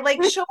I?" And I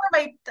like show her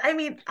my. I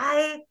mean,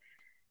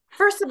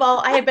 first of all,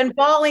 I had been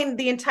bawling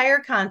the entire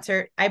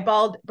concert. I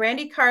bawled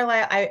Brandy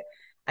Carlisle.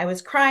 I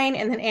was crying,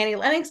 and then Annie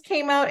Lennox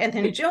came out, and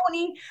then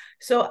Joni.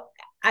 So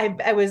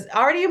I was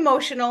already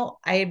emotional.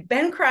 I had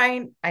been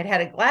crying. I'd had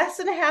a glass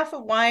and a half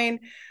of wine.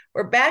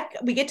 We're back.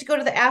 We get to go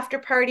to the after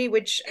party,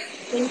 which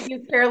thank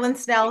you, Carolyn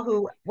Snell,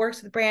 who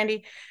works with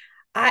Brandy.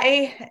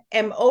 I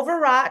am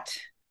overwrought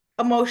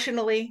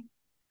emotionally.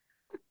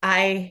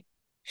 I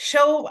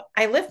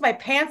lift my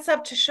pants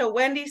up to show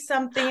Wendy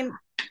something.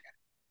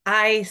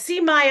 I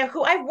see Maya,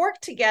 who I've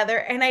worked together,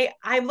 and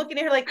I'm looking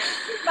at her like,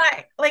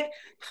 my, like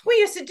we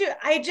used to do.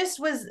 I just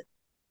was.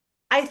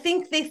 I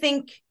think they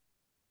think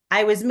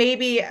I was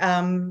maybe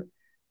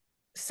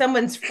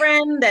someone's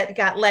friend that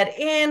got let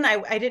in.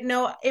 I didn't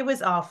know. It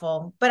was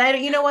awful, but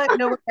you know what?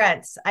 No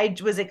regrets. I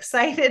was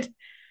excited,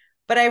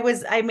 but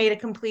I made a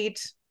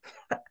complete.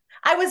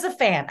 I was a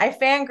fan. I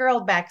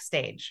fangirled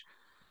backstage.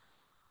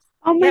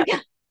 Oh my Yeah,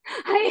 God.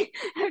 I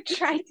have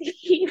tried to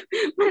keep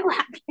my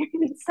laughter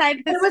inside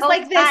but this it was whole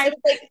like this. It time.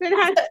 was like But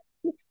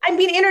I, I'm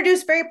being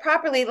introduced very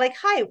properly. Like,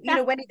 hi, yeah,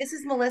 Wendy, this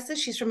is Melissa.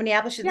 She's from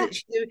Minneapolis. yeah.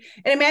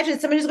 And imagine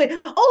somebody who's going,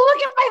 oh,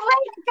 look at my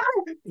leg. I got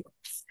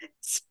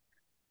it.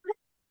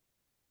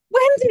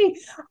 Wendy,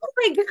 oh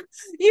my God,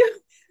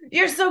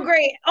 you're so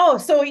great. Oh,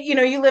 so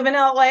you live in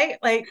LA?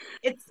 Like,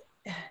 it's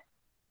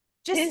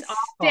just awful.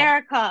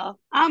 Hysterical.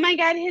 Oh my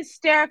God,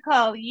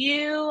 hysterical.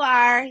 You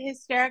are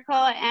hysterical.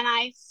 And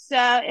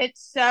it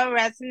so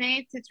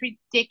resonates. It's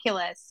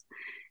ridiculous.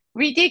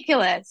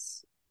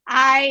 Ridiculous.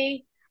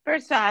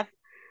 First off,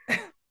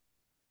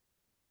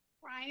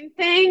 crying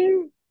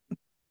thing.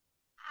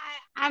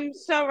 I'm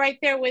so right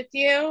there with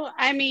you.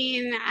 I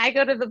mean, I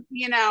go to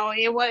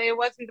it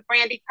wasn't the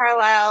Brandy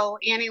Carlisle,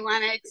 Annie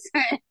Lennox,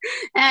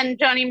 and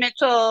Joni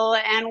Mitchell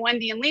and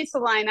Wendy and Lisa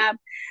lineup.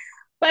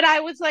 but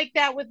I was like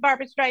that with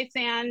Barbara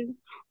Streisand,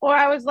 or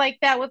I was like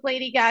that with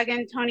Lady Gaga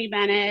and Tony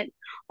Bennett,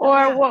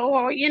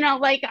 Oh yeah. or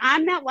like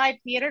I'm that live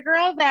theater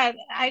girl that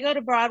I go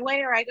to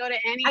Broadway or I go to I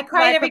any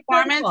cried live every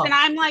curtain performance and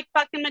call. I'm like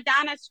fucking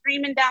Madonna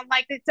screaming down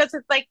like it's just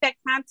like that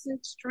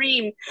constant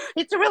stream.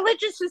 It's a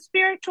religious and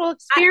spiritual I,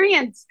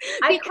 experience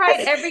I cried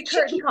because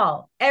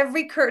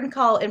every curtain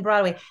call in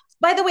Broadway.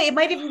 By the way, it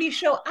might even be a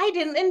show I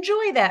didn't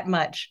enjoy that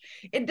much.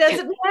 It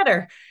doesn't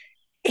matter.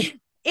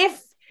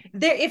 If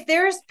if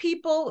there's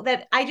people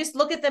that I just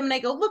look at them and I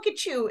go, look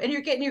at you, and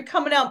you're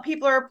coming out,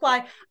 people are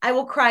applying, I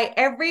will cry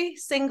every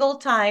single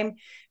time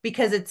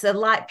because it's a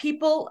lot.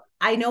 People,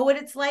 I know what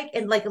it's like,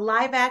 and like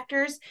live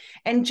actors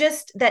and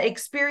just that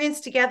experience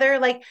together.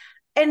 Like,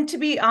 and to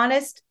be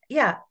honest,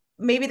 yeah,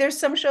 maybe there's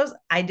some shows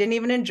I didn't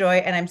even enjoy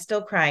and I'm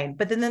still crying.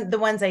 But then the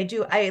ones I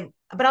do,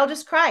 but I'll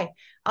just cry.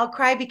 I'll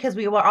cry because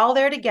we were all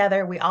there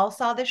together. We all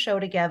saw the show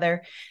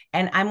together,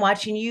 and I'm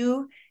watching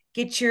you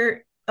get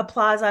your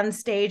applause on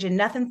stage, and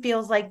nothing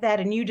feels like that,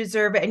 and you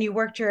deserve it, and you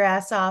worked your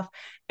ass off.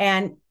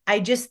 And I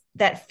just,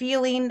 that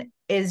feeling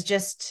is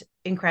just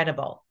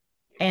incredible.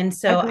 And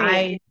so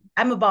agreed.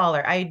 I'm a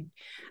baller.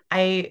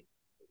 I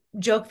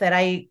joke that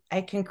I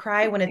can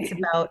cry when it's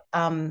about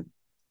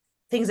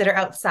things that are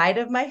outside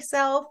of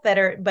myself, that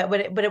are, but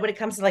when it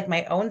comes to like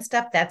my own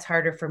stuff, that's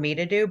harder for me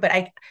to do. But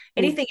I,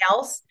 anything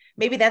else,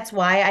 maybe that's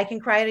why I can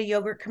cry at a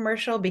yogurt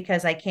commercial,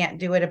 because I can't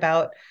do it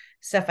about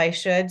stuff I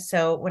should.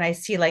 So when I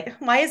see like,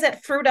 why is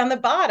that fruit on the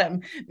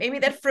bottom? Maybe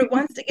that fruit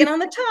wants to get on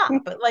the top.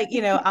 But like,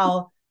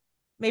 I'll,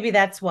 maybe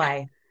that's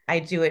why I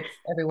do it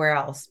everywhere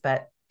else.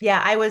 But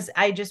yeah,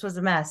 I just was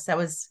a mess. That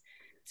was,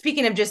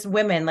 speaking of just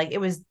women, like it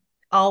was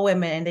all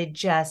women, and they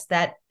just,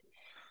 that,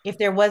 if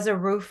there was a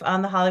roof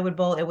on the Hollywood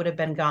Bowl, it would have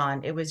been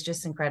gone. It was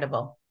just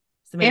incredible.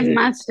 It's It amazing.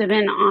 must have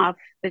been off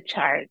the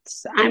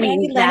charts. I And mean,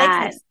 Annie Lennox,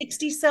 like that,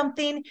 60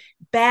 something,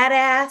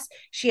 badass.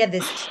 She had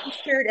this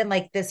t-shirt and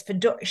like this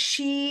fedora.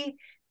 She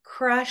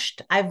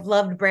crushed. I've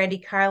loved Brandy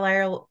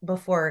Carlisle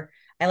before.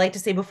 I like to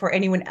say before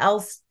anyone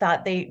else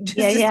thought they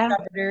yeah, just yeah,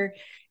 discovered her.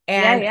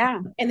 yeah, And yeah.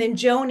 and then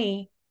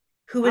Joni,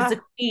 who was Oh,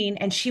 the queen,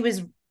 and she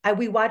was,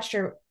 we watched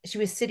her, she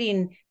was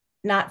sitting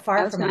not I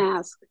far was from going us. to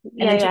ask. And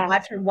Yeah, then to yeah.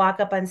 watch her walk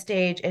up on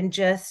stage and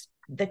just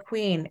the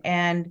queen.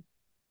 And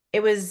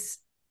it was,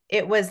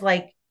 it was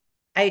like,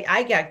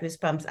 I got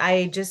goosebumps.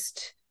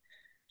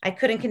 I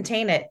couldn't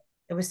contain it.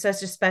 It was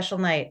such a special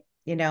night.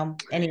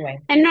 Anyway,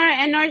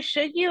 And nor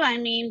should you. I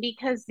mean,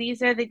 because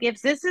these are the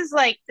gifts. Those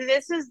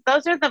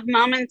are the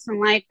moments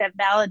in life that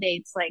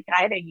validates like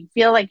either you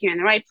feel like you're in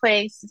the right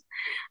place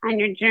on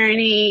your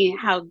journey,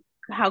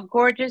 how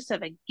gorgeous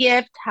of a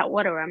gift, how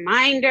what a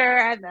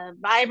reminder, the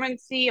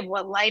vibrancy of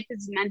what life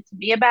is meant to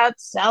be about,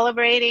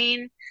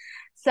 celebrating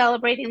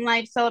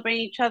life,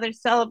 celebrating each other,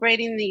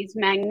 celebrating these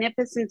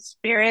magnificent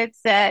spirits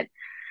that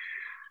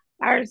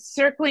are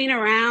circling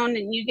around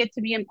and you get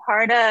to be a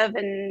part of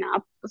and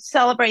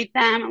celebrate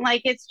them.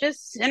 Like it's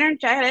just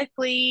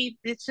energetically,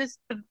 it's just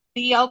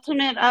the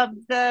ultimate of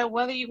the,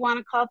 whether you want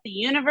to call it the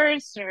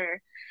universe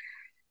or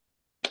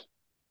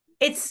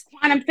it's,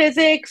 quantum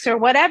physics or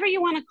whatever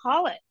you want to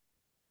call it.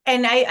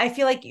 and I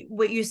feel like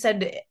what you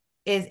said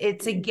is,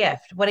 it's a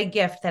gift. What a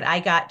gift that I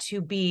got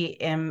to be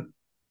in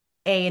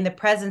the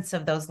presence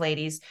of those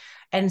ladies.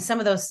 And some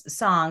of those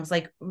songs,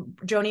 like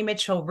Joni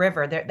Mitchell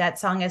River, that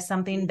song is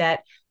something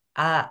that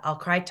I'll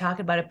cry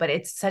talking about it, but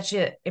it's such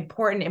a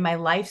important in my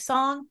life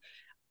song,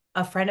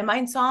 a friend of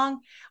mine song.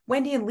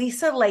 Wendy and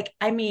Lisa, like,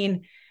 I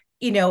mean,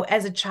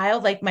 as a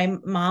child, like my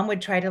mom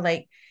would try to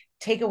like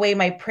take away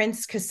my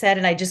Prince cassette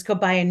and I just go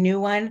buy a new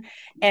one.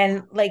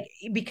 And like,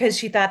 because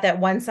she thought that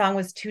one song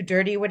was too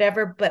dirty,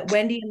 whatever. But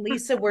Wendy and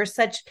Lisa were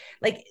such,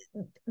 like,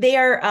 they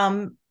are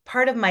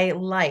part of my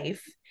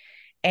life.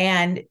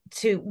 And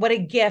to, what a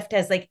gift,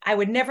 as like, I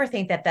would never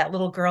think that that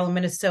little girl in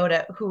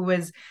Minnesota who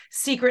was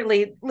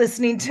secretly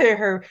listening to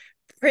her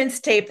Prince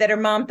tape that her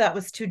mom thought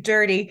was too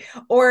dirty,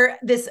 or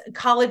this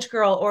college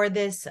girl, or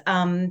this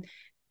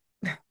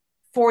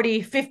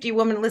 40, 50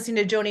 woman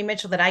listening to Joni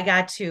Mitchell, that I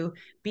got to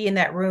be in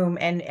that room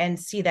and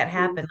see that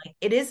happen. Like,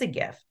 it is a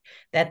gift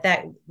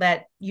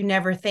that you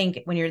never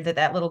think when you're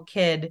that little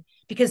kid,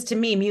 because to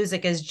me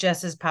music is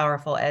just as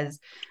powerful as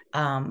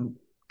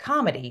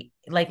comedy,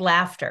 like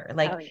laughter, Oh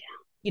like,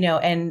 yeah.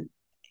 and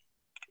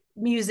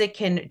music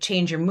can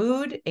change your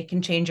mood, it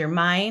can change your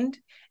mind,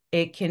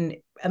 it can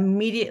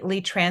immediately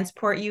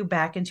transport you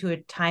back into a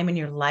time in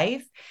your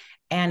life.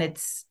 And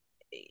it's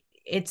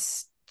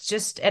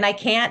just, and I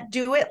can't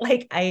do it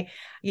like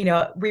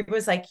Reba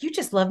was like, you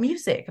just love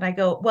music, and I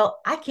go, well,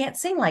 I can't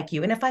sing like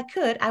you, and if I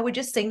could, I would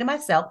just sing to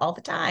myself all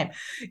the time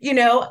you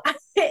know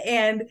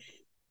and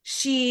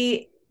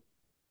she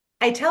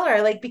I tell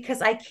her, like,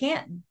 because I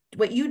can't,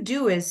 what you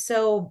do is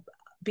so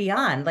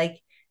beyond,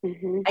 like,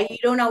 Mm-hmm. you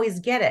don't always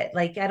get it.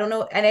 Like, I don't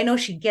know. And I know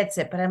she gets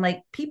it, but I'm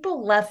like,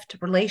 people left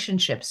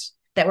relationships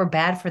that were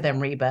bad for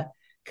them, Reba,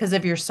 because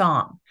of your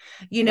song.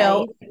 You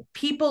know, Right.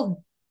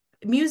 people,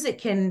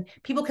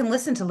 people can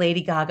listen to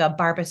Lady Gaga,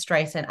 Barbara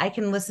Streisand. I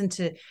can listen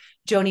to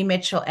Joni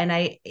Mitchell, and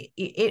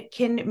it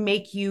can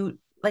make you,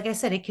 like I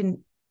said, it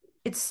can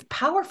it's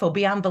powerful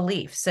beyond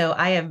belief. So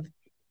I have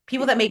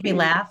people that make me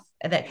laugh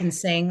that can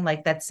sing,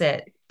 like that's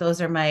it.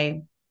 Those are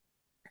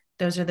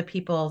the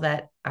people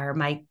that are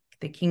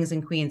the kings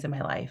and queens in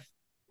my life.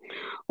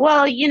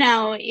 Well,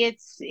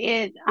 it's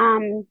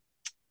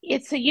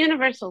a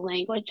universal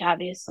language,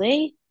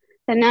 obviously,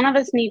 that none of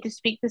us need to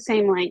speak the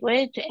same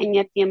language, and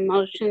yet the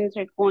emotions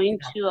are going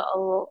Yeah.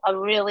 to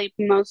really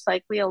most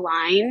likely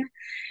align.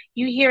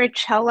 You hear a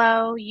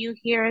cello, you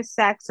hear a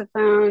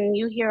saxophone,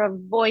 you hear a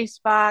voice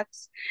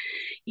box,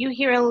 you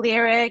hear a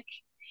lyric,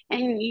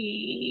 and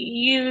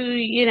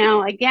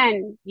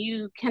again,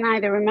 you can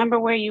either remember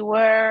where you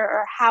were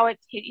or how it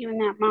hit you in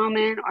that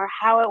moment or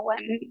how it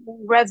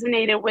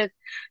resonated with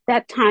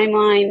that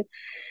timeline.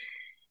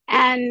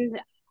 And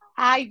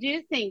I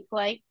do think,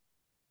 like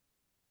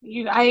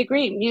I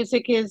agree,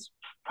 music is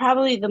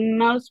probably the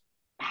most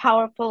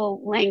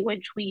powerful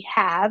language we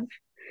have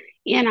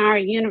in our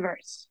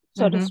universe,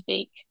 so to Hmm.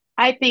 speak.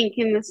 I think,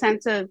 in the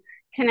sense of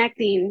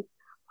connecting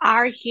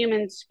our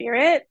human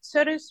spirit,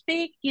 so to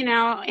speak,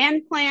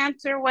 and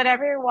plants or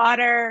whatever,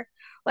 water,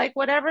 like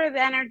whatever the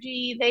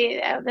energy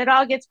that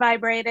all gets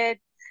vibrated.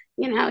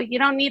 You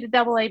don't need a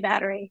double A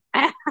battery.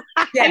 I'm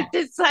Yeah.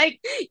 just like,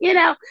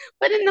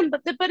 but in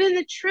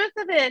the truth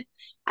of it,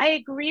 I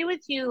agree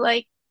with you.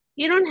 Like,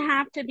 you don't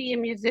have to be a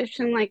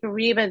musician like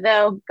Reba,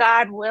 though.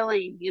 God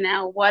willing,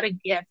 what a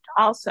gift.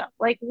 Also,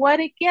 like, what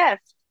a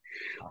gift,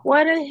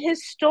 what a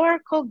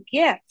historical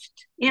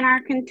gift in our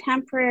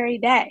contemporary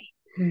day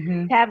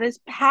Hmm. to have this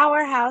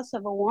powerhouse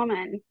of a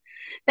woman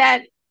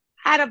that,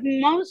 out of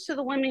most of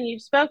the women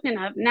you've spoken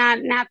of, not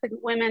the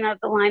women of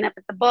the lineup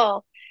at the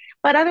Bull,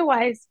 but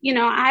otherwise,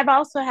 I've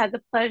also had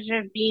the pleasure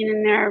of being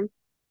in their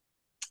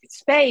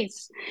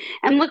space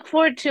and look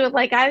forward to it.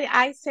 Like,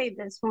 I say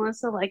this,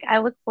 Melissa, like I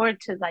look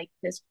forward to like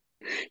this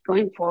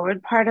going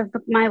forward part of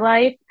my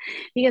life,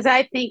 because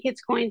I think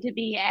it's going to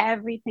be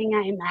everything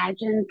I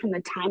imagined from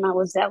the time I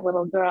was that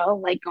little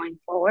girl, like going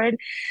forward.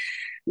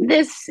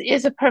 This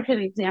is a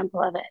perfect example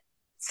of it.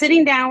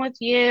 Sitting down with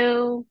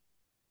you,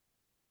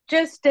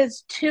 just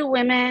as two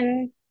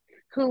women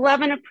who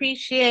love and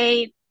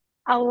appreciate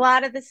a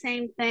lot of the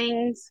same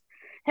things,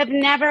 have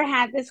never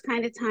had this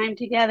kind of time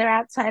together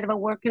outside of a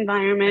work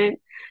environment,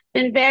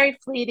 been very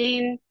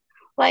fleeting.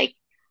 Like,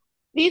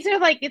 these are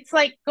like, it's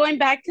like going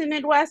back to the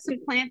Midwest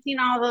and planting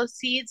all those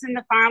seeds in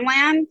the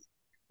farmland.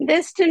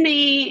 This to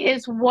me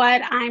is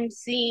what I'm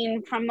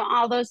seeing from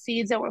all those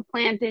seeds that were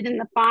planted in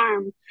the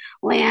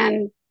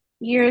farmland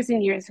years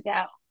and years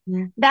ago.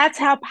 That's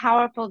how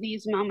powerful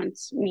these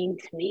moments mean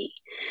to me.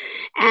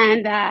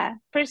 And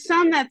for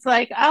some, that's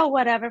like, oh,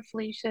 whatever,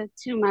 Felicia,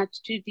 too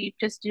much, too deep,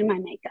 just do my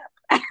makeup.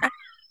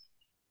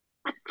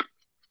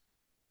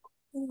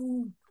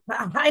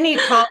 I need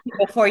coffee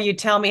before you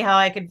tell me how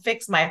I can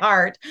fix my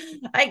heart.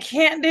 I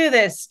can't do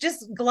this.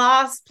 Just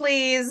gloss,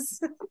 please.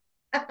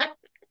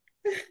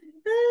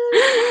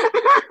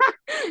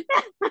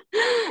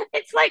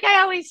 It's like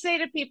I always say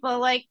to people,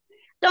 like,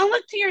 don't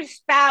look to your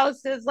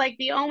spouse as like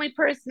the only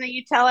person that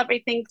you tell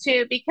everything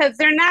to, because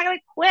they're not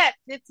equipped.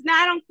 It's not,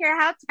 I don't care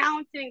how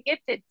talented and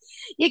gifted.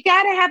 You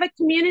got to have a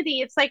community.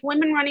 It's like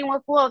women running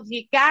with wolves.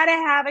 You got to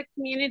have a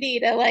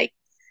community to like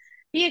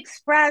be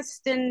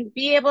expressed and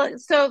be able.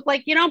 So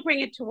like, you don't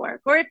bring it to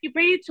work, or if you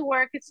bring it to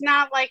work, it's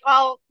not like,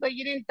 oh, but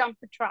you didn't dump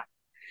the truck,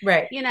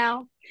 Right. you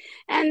know.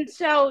 And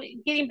so,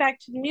 getting back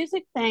to the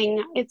music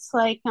thing, it's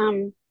like,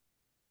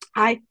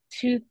 I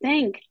too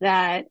think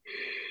that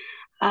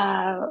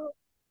uh,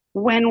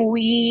 when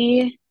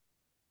we,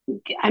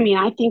 I mean,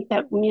 I think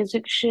that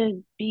music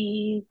should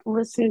be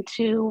listened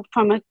to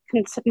from a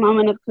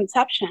moment of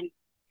conception.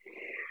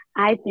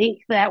 I think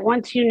that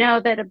once you know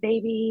that a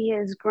baby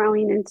is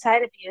growing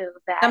inside of you,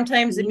 that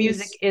Sometimes the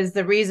music these, is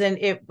the reason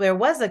there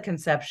was a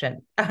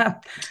conception.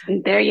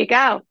 there you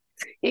go.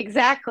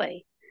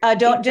 Exactly.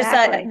 Don't just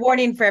Exactly.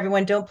 warning for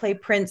everyone, don't play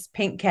Prince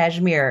Pink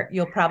Cashmere.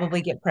 You'll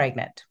probably get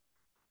pregnant.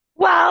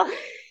 Well,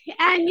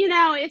 and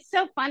it's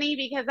so funny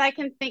because I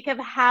can think of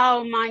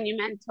how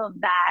monumental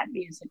that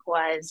music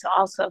was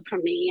also for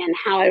me, and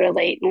how I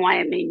relate and why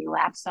it made me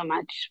laugh so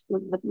much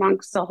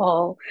amongst the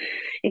whole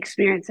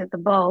experience at the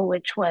Bowl,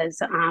 which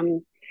was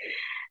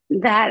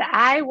that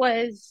I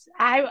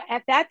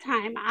at that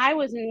time I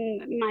was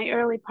in my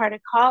early part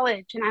of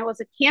college, and I was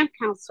a camp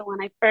counselor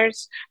when I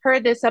first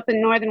heard this up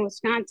in northern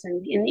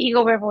Wisconsin, in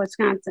Eagle River,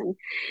 Wisconsin.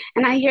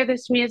 And I hear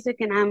this music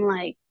and I'm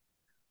like,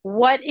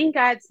 what in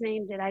God's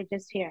name did I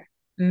just hear?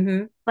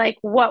 Hmm. Like,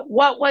 what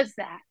was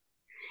that?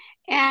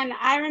 And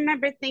I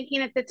remember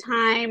thinking at the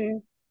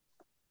time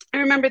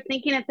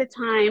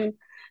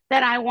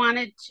that I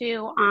wanted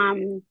to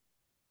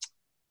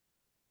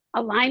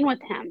align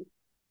with him.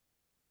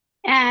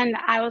 And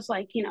I was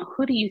like,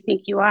 who do you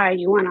think you are?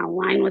 You want to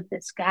align with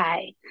this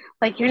guy?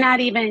 Like, you're not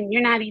even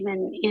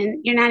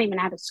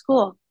out of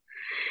school.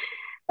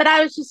 But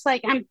I was just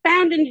like, I'm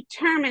bound and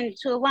determined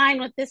to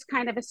align with this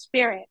kind of a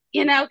spirit,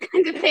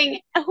 kind of thing.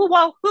 Who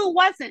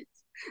wasn't?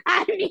 I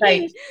Right.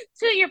 mean,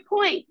 to your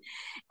point.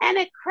 And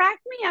it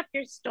cracked me up,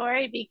 your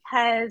story,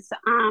 because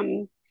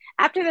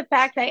after the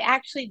fact, I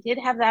actually did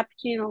have the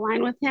opportunity to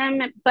align with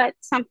him, but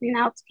something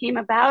else came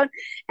about.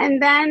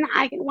 And then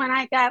when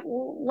I got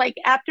like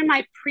after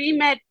my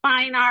pre-med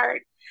fine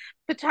art,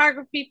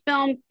 photography,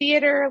 film,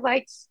 theater,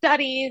 like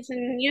studies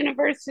and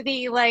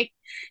university, like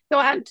go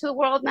out into the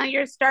world. Now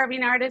you're a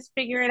starving artist,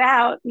 figure it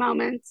out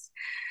moments.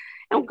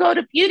 And go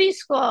to beauty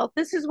school.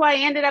 This is why I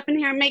ended up in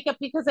hair and makeup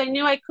because I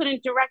knew I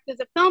couldn't direct as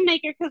a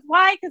filmmaker. Because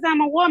why? Because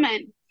I'm a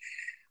woman.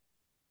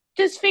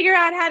 Just figure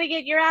out how to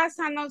get your ass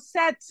on those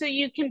sets so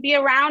you can be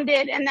around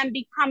it and then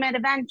become it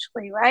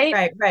eventually, right?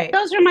 Right, right.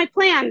 Those are my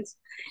plans.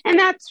 And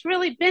that's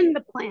really been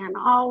the plan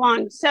all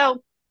along.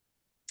 So,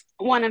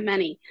 one of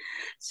many.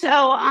 So,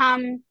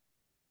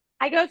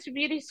 I go to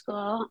beauty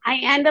school. I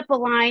end up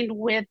aligned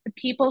with the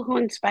people who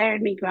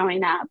inspired me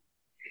growing up.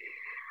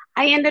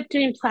 I end up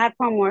doing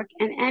platform work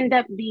and end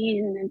up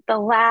being the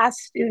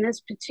last in this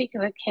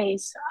particular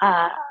case,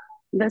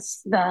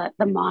 the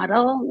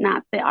model,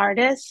 not the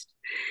artist,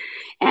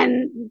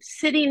 and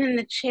sitting in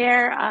the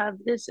chair of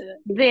this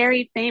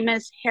very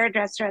famous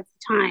hairdresser at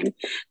the time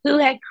who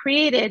had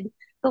created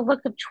the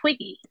look of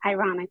Twiggy,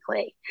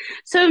 ironically.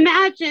 So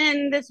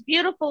imagine this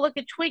beautiful look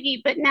of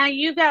Twiggy, but now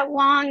you got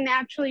long,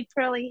 naturally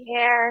curly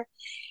hair,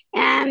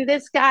 and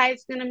this guy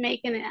is going to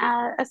make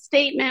a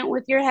statement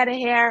with your head of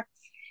hair.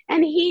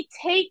 And he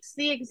takes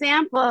the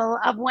example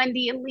of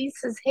Wendy and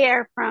Lisa's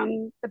hair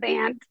from the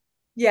band.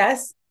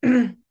 Yes.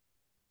 and,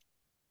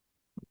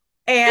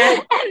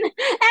 And and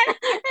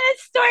a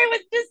story was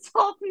just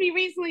told to me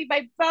recently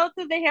by both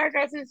of the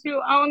hairdressers who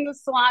own the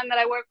salon that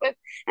I work with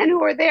and who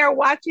were there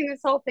watching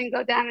this whole thing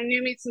go down and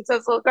knew me since I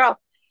was a little girl,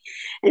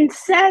 and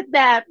said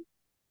that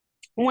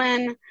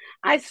when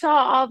I saw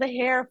all the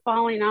hair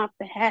falling off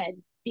the head,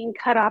 being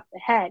cut off the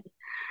head,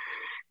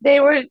 they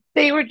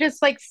were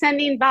just like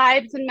sending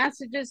vibes and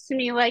messages to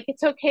me like,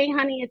 it's okay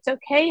honey, it's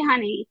okay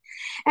honey.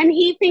 And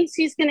he thinks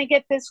he's going to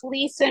get this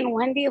Lisa and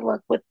Wendy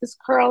look with this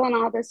curl and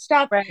all this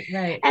stuff, right,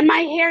 right. and my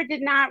hair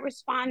did not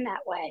respond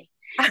that way.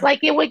 Like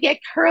it would get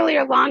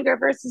curlier longer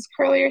versus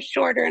curlier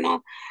shorter and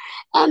all.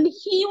 And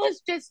he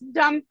was just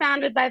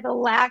dumbfounded by the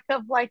lack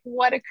of like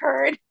what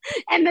occurred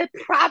and the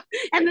prop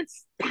and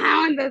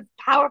the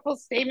powerful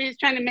statement he's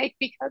trying to make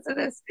because of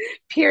this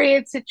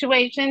period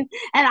situation.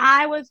 And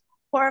I was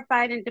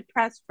horrified and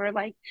depressed for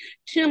like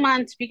 2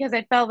 months because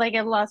I felt like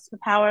I lost the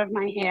power of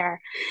my hair.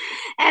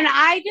 And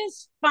I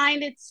just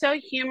find it so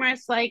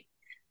humorous, like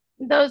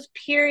those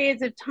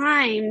periods of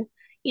time,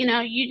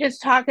 you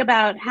just talk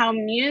about how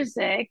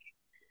music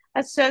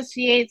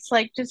associates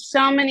like just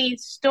so many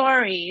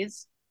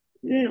stories,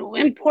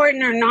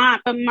 important or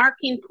not, but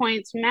marking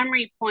points,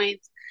 memory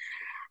points,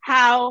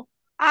 how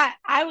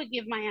I would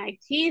give my eye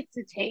teeth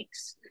to take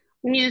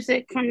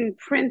music from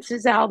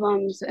Prince's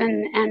albums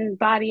and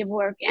body of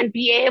work and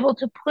be able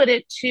to put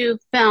it to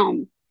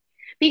film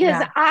because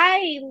Yeah.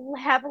 I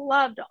have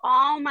loved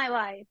all my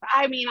life.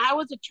 I mean, I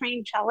was a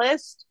trained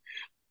cellist,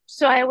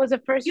 so I was a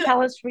first You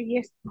cellist for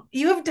years.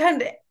 you have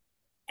done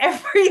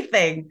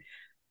everything.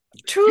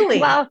 Truly.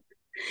 Well,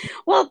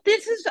 well,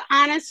 this is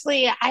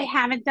honestly, I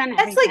haven't done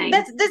That's like everything.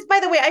 that's this by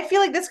the way, I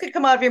feel like this could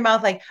come out of your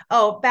mouth like,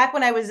 oh, back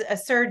when I was a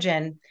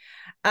surgeon,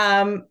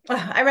 I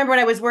remember when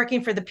I was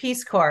working for the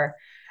Peace Corps.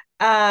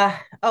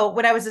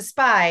 When I was a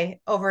spy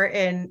over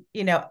in,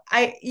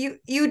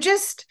 you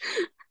just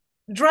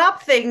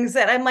drop things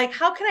that I'm like,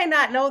 how can I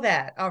not know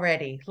that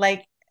already?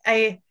 Like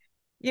I,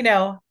 you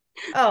know,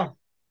 oh,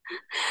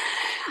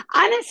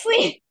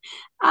 Honestly,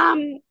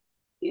 um,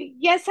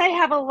 yes, I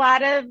have a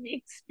lot of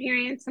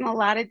experience in a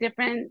lot of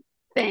different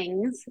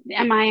things.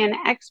 Am I an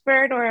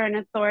expert or an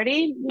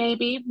authority?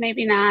 Maybe,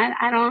 maybe not.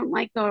 I don't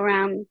like go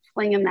around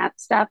flinging that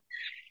stuff.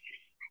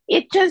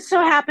 It just so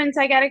happens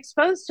I got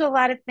exposed to a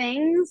lot of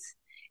things,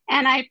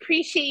 and I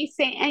appreciate you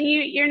saying. And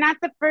you're not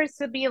the first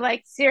to be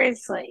like,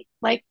 seriously,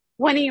 like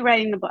when are you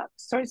writing the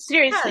books? Or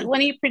seriously, yeah. when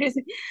are you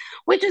producing?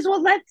 Which is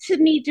what led to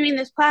me doing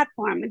this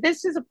platform.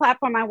 This is a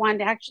platform I wanted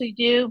to actually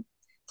do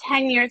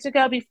 10 years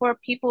ago before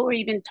people were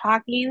even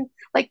talking.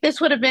 Like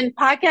this would have been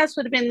podcast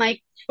would have been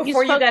like you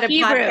Before you spoke got a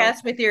Hebrew.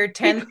 podcast with your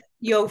 10th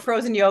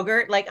frozen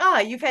yogurt, like,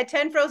 you've had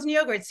 10 frozen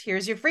yogurts.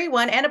 Here's your free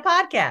one and a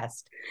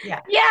podcast. Yeah.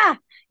 Yeah,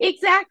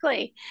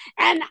 exactly.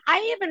 And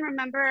I even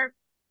remember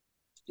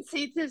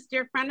see this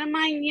dear friend of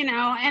mine,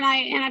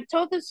 and I've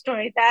told this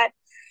story that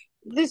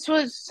this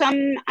was some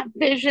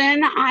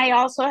vision I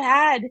also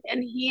had,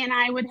 and he and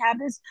I would have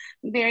this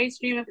very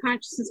stream of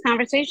consciousness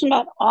conversation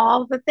about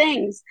all the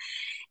things.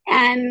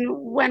 And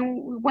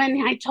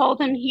when I told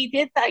him, he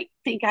did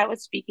think I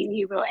was speaking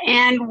Hebrew.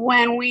 And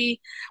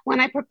when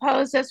I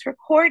proposed this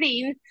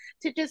recording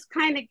to just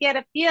kind of get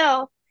a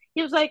feel,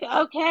 he was like,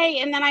 okay.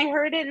 And then I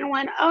heard it and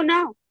went, oh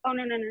no, oh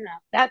no, no, no, no,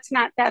 that's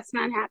not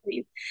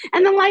happening.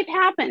 And then life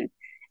happened.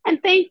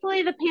 And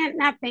thankfully,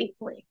 not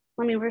thankfully,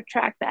 let me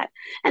retract that.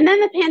 And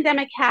then the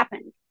pandemic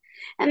happened.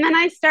 And then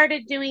I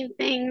started doing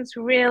things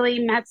really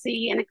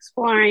messy and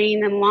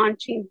exploring and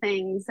launching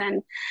things.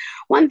 And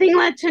one thing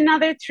led to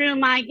another through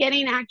my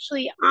getting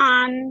actually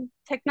on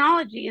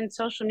technology and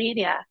social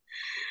media,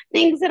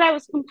 things that I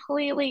was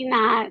completely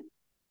not,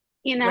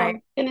 Right.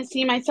 going to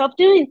see myself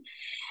doing.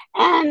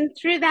 And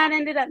through that,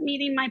 ended up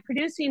meeting my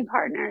producing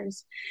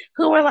partners,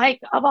 who were like,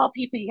 of all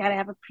people, you got to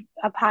have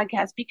a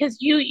podcast because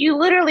you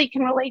literally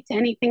can relate to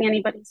anything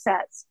anybody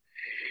says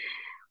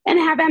and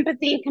have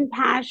empathy and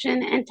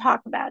compassion and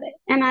talk about it.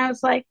 And I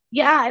was like,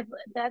 yeah,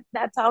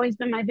 that's always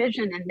been my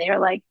vision. And they're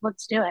like,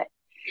 let's do it.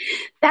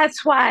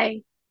 That's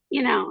why,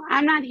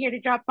 I'm not here to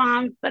drop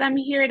bombs, but I'm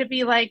here to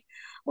be like,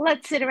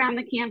 let's sit around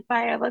the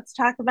campfire. Let's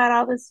talk about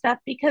all this stuff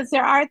because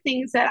there are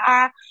things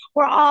that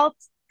we're all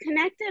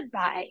connected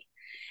by.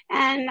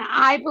 And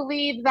I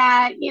believe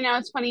that,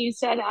 it's funny you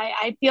said,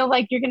 I feel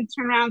like you're going to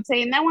turn around and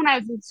say, and then when I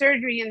was in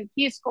surgery in the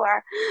Peace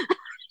Corps,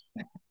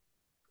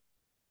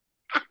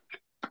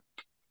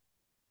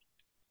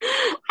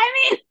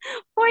 I mean,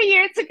 4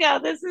 years ago,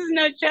 this is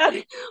no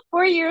joke.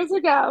 4 years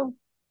ago,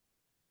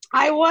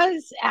 I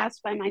was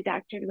asked by my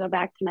doctor to go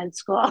back to med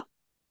school.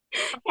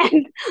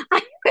 And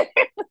I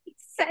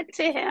said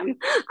to him,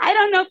 I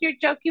don't know if you're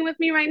joking with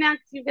me right now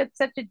because you've got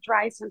such a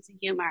dry sense of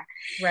humor.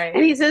 And Right.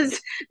 he says,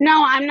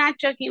 no, I'm not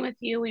joking with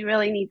you. We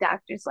really need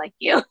doctors like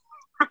you.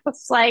 I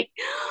was like,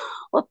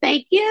 well,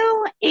 thank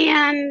you.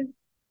 And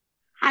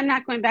I'm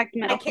not going back to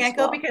I medical can't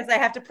go school. because I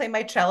have to play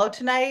my cello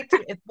tonight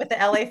with the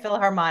LA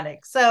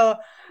Philharmonic. So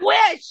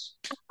Wish.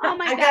 Oh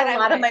my I've God, got a I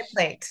lot on my wish.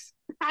 plate.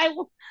 I,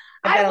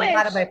 I've I got a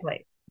lot on wish. my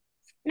plate.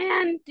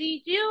 Man,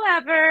 did you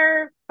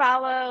ever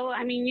follow?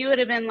 I mean, you would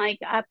have been like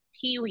a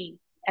peewee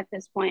at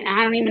this point.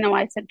 I don't even know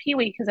why I said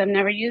peewee because I've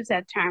never used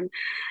that term.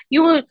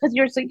 You would because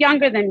you're so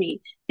younger than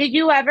me. Did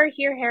you ever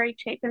hear Harry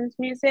Chapin's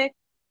music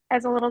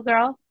as a little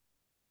girl?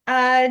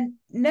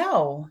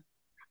 No.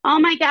 Oh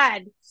my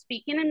God.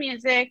 Speaking of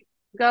music,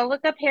 go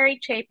look up Harry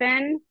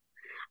Chapin.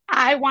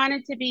 I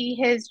wanted to be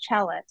his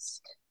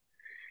cellist.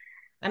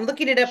 I'm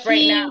looking it up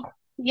right now.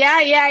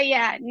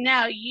 Yeah.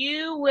 No,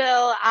 you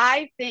will,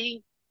 I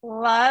think,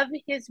 love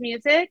his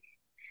music.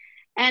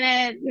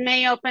 And it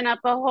may open up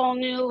a whole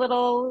new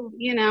little,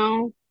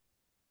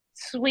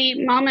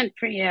 sweet moment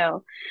for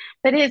you.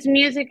 But his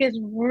music is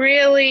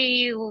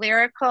really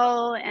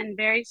lyrical and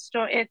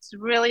it's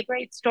really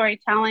great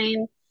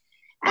storytelling.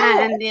 Oh,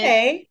 And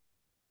okay.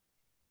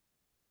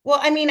 Well,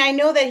 I mean, I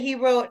know that he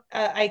wrote,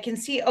 I can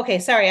see, okay,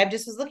 sorry, I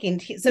just was looking.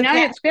 So no,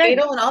 Cat it's good.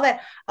 Fatal and all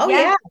that. Oh,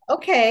 Yeah, yeah.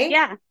 Okay.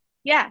 yeah,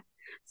 yeah.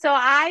 So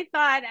I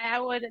thought I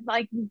would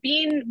like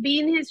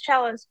being his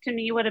cellist to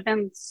me would have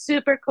been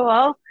super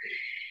cool.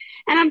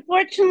 And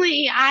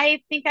unfortunately,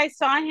 I think I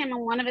saw him in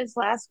one of his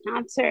last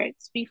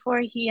concerts before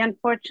he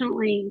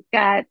unfortunately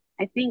got,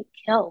 I think,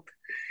 killed.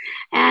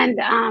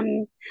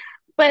 And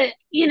but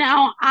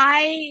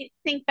I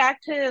think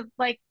back to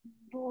like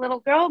little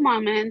girl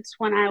moments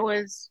when I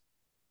was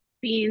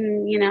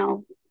being,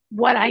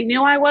 what I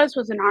knew I was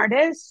an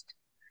artist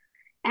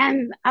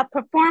and a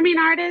performing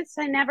artist.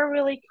 I never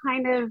really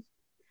kind of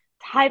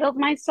titled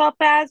myself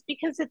as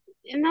because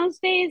in those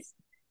days,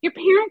 your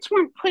parents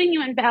weren't putting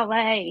you in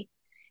ballet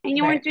and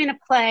you Right. weren't doing a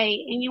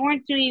play and you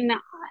weren't doing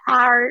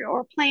art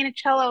or playing a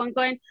cello and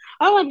going,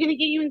 oh, I'm going to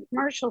get you in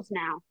commercials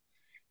now.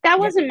 That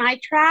Yeah. wasn't my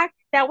track.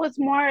 That was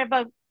more of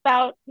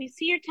about we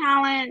see your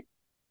talent.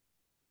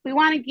 We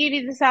want to give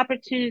you this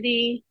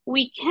opportunity.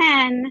 We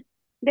can,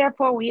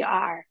 therefore we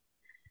are.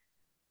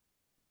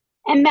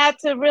 And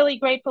that's a really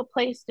grateful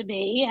place to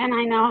be. And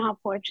I know how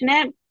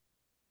fortunate,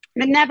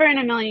 but never in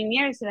a million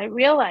years did I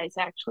realize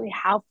actually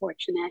how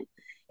fortunate.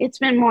 It's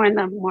been more in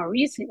the more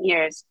recent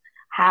years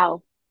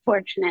how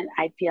fortunate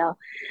I feel.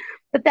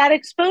 But that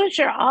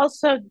exposure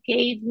also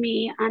gave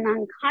me an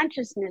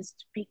unconsciousness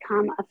to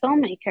become a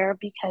filmmaker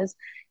because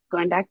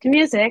going back to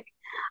music,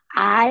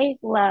 I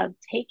love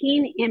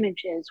taking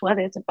images,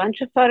 whether it's a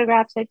bunch of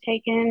photographs I've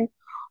taken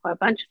or a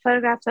bunch of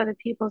photographs other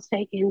people's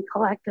taken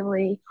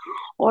collectively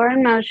or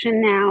in motion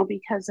now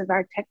because of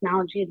our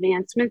technology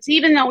advancements,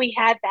 even though we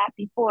had that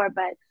before,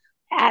 but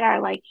at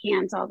our like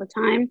hands all the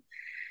time.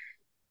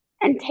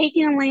 And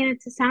taking and laying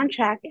it to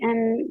soundtrack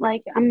and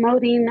like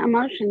emoting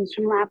emotions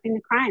from laughing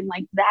to crying.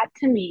 Like that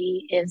to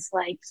me is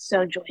like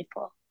so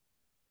joyful.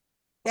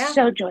 Yeah.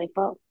 So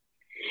joyful.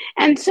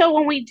 And so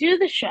when we do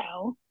the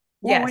show,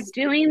 when we're Yes.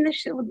 doing the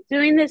show,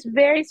 doing this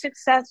very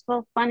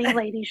successful funny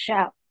lady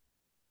show,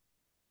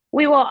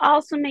 we will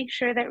also make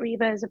sure that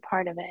Reba is a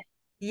part of it.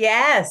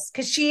 Yes.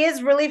 Because she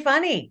is really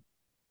funny.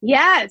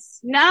 Yes.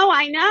 No,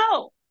 I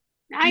know.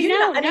 I You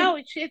know, know. I No,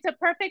 mean, it's a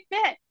perfect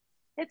fit.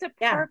 It's a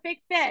yeah,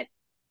 perfect fit.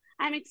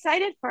 I'm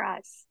excited for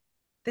us.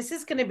 this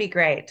is going to be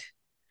great.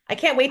 I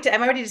can't wait to,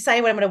 I'm already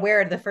deciding what I'm going to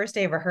wear the first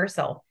day of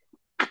rehearsal.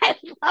 I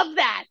love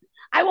that.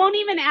 I won't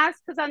even ask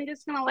because I'm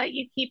just going to let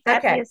you keep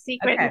that be Okay. a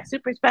secret and Okay.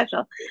 super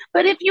special.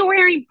 But if you're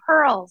wearing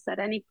pearls at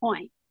any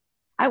point,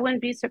 I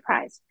wouldn't be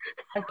surprised.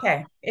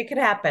 Okay. It could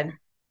happen.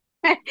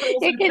 Pearls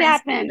It and a could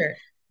princess happen. shirt.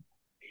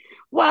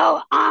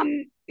 Well,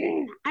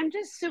 I'm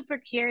just super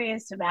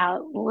curious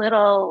about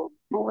little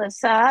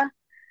Melissa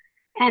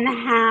and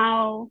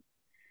how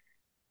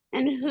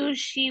and who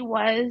she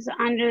was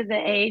under the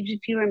age,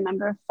 if you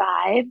remember,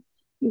 5,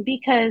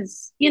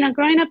 because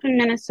growing up in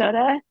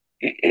Minnesota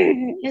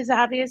is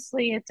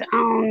obviously its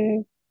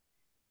own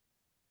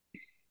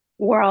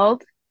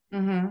world.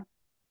 Hmm.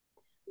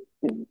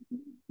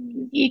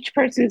 each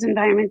person's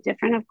environment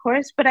different, of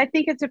course, but I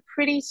think it's a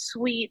pretty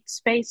sweet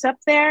space up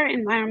there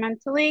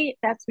environmentally.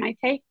 That's my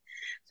take.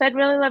 So I'd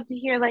really love to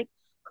hear, like,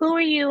 who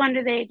were you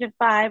under the age of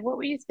 5? What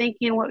were you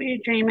thinking? What were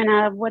you dreaming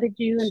of? What did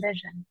you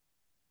envision?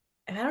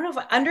 And I don't know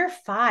if under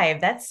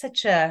five, that's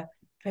such a,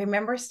 if I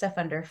remember stuff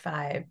under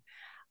five.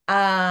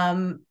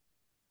 Um,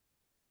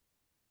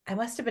 I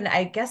must have been,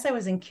 I guess I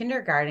was in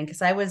kindergarten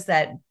because I was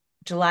that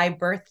July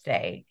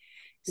birthday.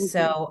 Mm-hmm.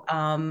 So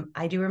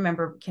I do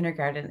remember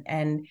kindergarten,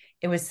 and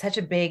it was such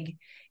a big,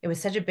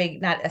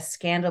 not a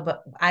scandal,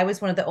 but I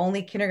was one of the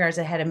only kindergartens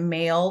that had a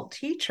male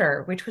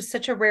teacher, which was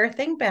such a rare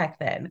thing back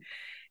then.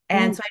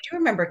 And so I do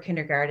remember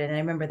kindergarten, and I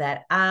remember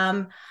that.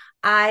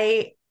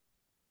 I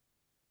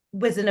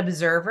was an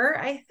observer,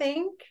 I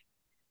think.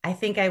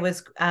 I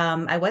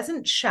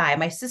wasn't shy.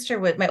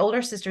 My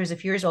older sister is a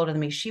few years older than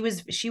me. She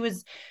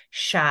was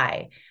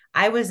shy.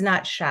 I was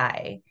not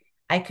shy.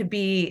 I could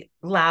be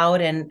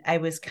loud, and I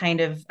was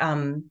kind of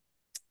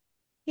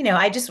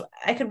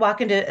I could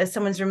walk into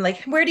someone's room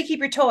like, where do you keep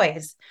your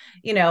toys?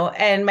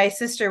 And my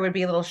sister would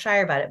be a little shy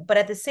about it. But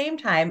at the same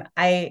time,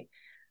 I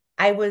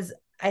was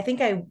I think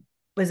I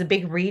was a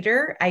big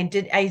reader. I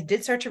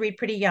did start to read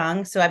pretty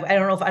young, so I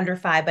don't know if under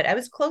five, but I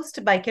was close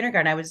to by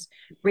kindergarten. I was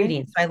Mm-hmm.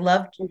 reading, so I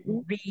loved Mm-hmm.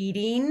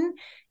 reading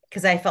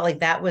because I felt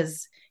like that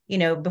was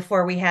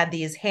before we had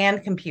these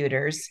hand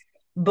computers.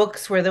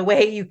 Books were the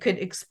way you could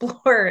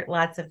explore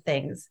lots of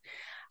things.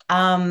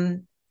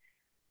 Um,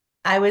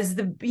 I was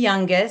the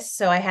youngest,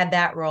 so I had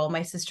that role.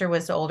 My sister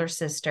was the older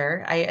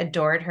sister. I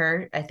adored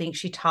her. I think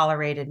she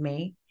tolerated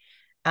me.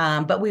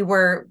 But we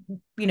are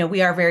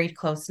very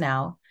close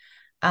now.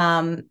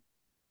 Um,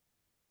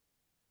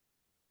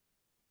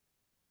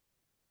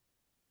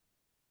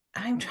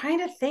 I'm trying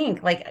to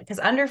think, like, because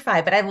under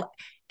five, but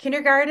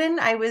kindergarten,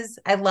 I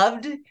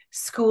loved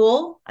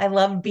school. I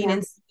loved being Yeah.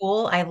 in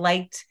school. I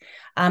liked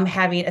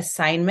having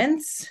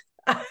assignments.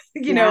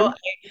 you Yeah. know,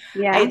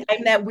 Yeah.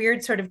 I'm that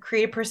weird sort of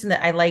creative person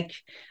that I like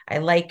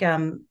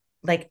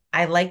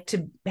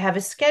to have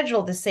a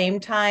schedule at the same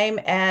time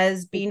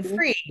as being Mm-hmm.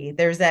 free.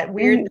 There's that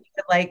weird Mm-hmm. thing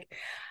that, like,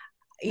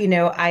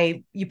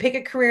 you pick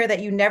a career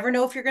that you never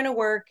know if you're going to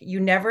work. You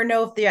never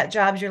know if the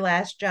job's your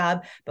last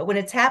job. But when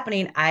it's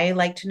happening, I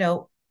like to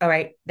know, all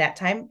right, that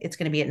time it's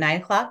going to be at 9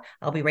 o'clock.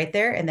 I'll be right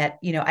there. And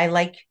I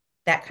like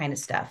that kind of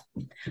stuff.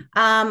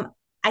 Um,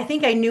 I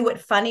think I knew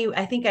what funny,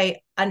 I think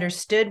I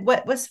understood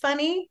what was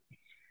funny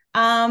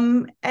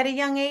at a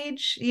young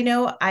age.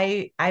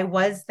 I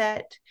was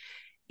that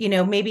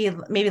maybe a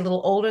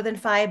little older than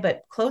five,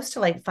 but close to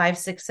like 5,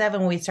 6, 7,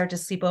 when we start to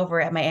sleep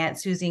over at my Aunt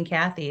Susie and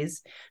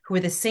Kathy's, who were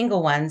the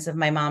single ones of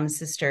my mom's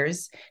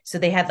sisters. So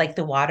they had like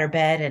the water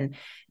bed, and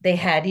they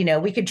had,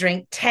 we could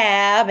drink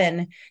tab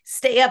and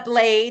stay up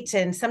late.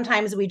 And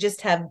sometimes we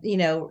just have,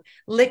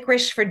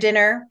 licorice for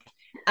dinner.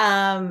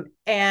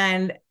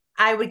 And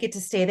I would get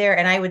to stay there,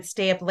 and I would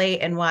stay up late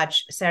and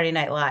watch Saturday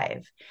Night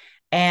Live.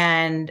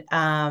 And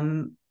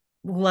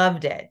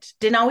loved it.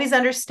 Didn't always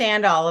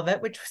understand all of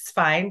it, which was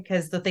fine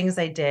because the things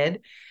I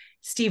did.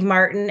 Steve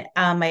Martin,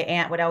 my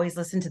aunt would always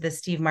listen to the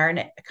Steve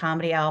Martin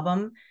comedy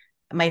album.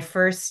 My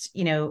first,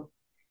 or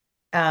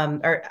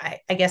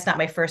I guess not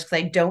my first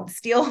because I don't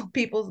steal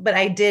people's, but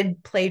I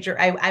did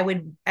plagiarize. I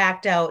would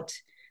act out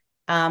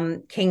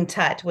King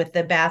Tut with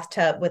the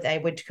bathtub. I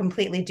would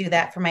completely do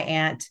that for my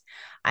aunt.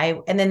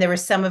 And then there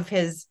was some of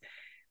his.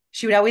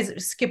 She would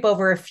always skip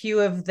over a few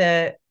of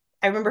the.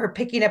 I remember her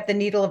picking up the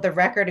needle of the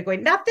record and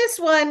going, not this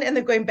one, and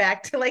then going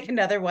back to like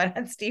another one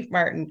on Steve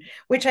Martin,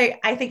 which I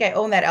think I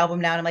own that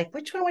album now. And I'm like,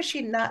 which one was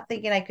she not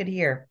thinking I could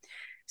hear?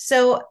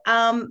 So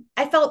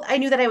I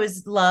knew that I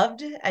was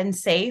loved and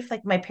safe.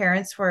 Like my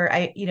parents were.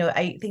 I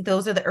think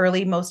those are the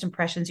early most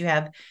impressions you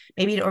have.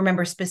 Maybe you don't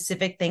remember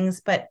specific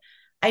things, but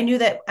I knew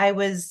that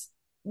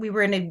we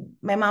were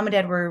my mom and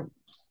dad were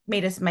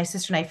made us, my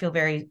sister and I, feel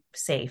very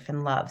safe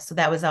and loved. So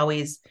that was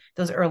always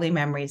those early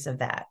memories of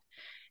that.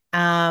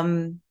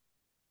 Um,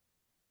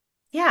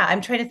 yeah,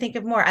 I'm trying to think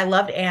of more. I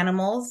loved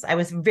animals. I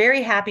was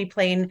very happy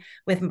playing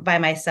with by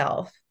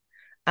myself,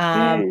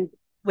 um, Mm.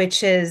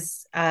 which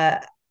is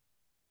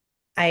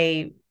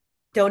I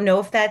don't know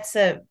if that's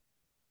a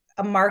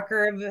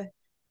marker of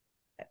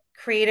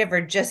creative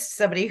or just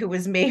somebody who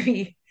was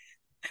maybe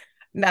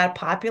not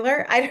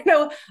popular. I don't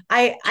know.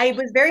 I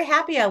was very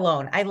happy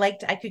alone. I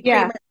could create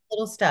Yeah. my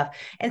little stuff.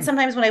 And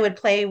sometimes when I would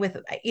play with,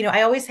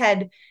 I always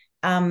had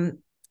um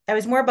I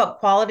was more about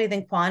quality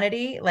than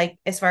quantity. Like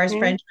as far as Mm-hmm.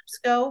 friendships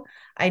go,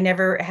 I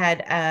never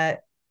had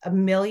a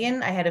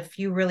million. I had a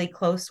few really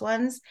close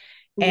ones.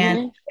 And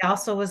Mm-hmm. I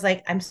also was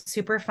like, I'm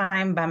super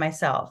fine by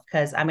myself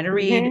because I'm going to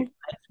read Mm-hmm.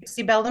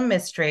 Trixie Belle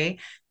Mystery,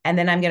 and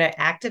then I'm going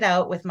to act it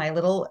out with my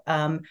little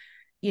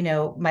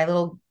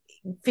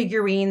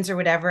figurines or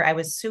whatever. I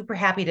was super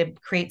happy to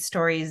create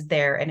stories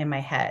there and in my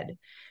head,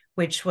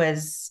 which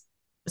was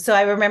so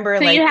I remember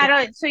So you like had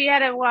a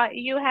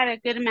you had a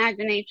good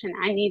imagination.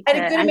 I had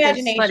a good I'm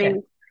just imagination.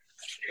 letting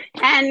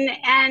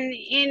and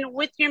in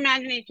with your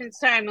imagination.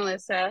 Sorry,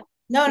 Melissa,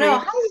 No, no, my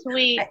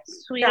hi.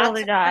 sweet older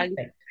Dogs are dog.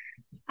 perfect.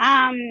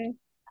 Um,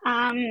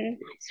 hi,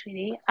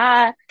 sweetie.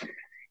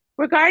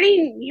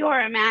 regarding your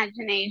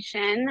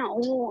imagination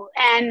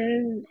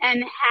and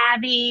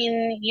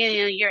having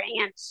your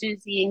Aunt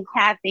Susie and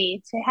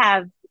Kathy to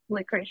have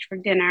licorice for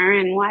dinner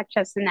and watch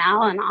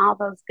SNL and all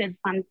those good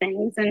fun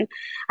things. And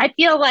I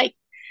feel like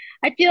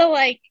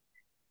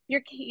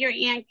your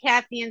Aunt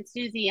Kathy and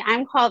Susie,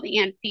 I'm called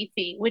Aunt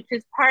Fifi, which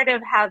is part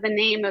of how the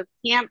name of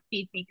Camp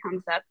Fifi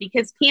comes up,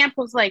 because camp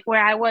was like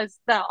where I was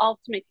the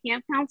ultimate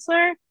camp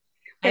counselor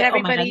that Oh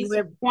my God, everybody's you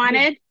would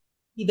wanted.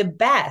 be the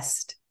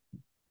best.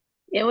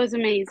 It was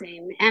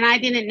amazing. And I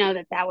didn't know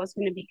that that was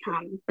going to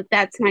become, but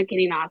that's not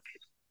getting off.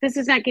 This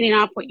is not getting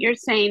off what you're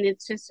saying.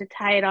 It's just to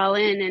tie it all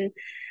in. And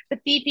the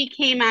Fifi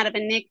came out of a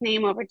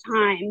nickname over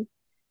time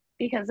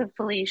because of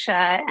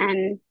Felicia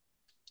and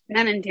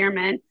that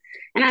endearment,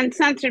 and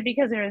uncensored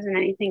because there isn't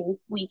anything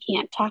we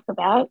can't talk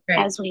about,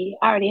 Right. as we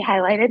already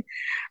highlighted.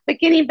 But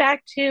getting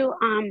back to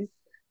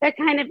that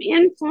kind of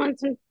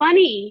influence and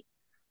funny,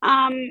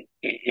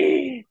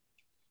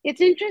 it's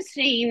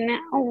interesting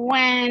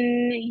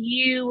when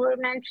you were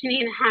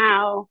mentioning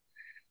how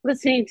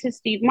listening to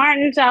Steve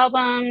Martin's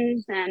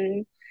albums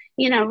and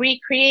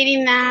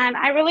recreating that.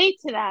 I relate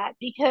to that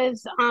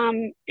because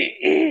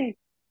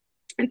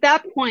at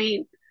that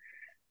point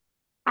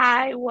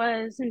I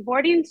was in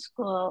boarding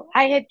school.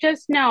 I had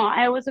just no,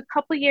 I was a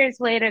couple years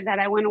later that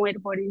I went away to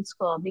boarding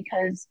school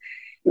because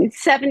in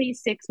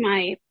 76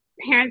 my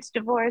parents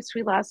divorced,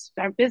 we lost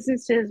our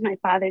businesses, my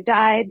father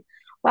died,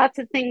 lots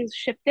of things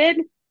shifted.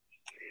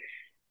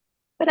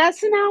 But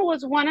SNL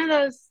was one of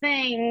those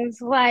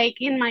things, like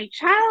in my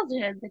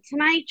childhood, The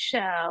Tonight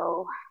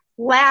Show,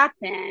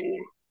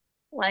 Laugh-In,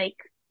 like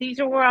these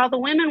are where all the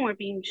women were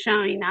being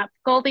showing up.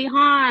 Goldie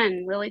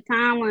Hawn, Lily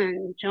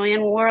Tomlin,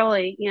 Joanne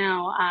Worley,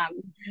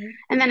 Mhm.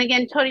 and then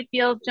again, Toady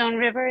Fields, Joan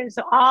Rivers,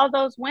 all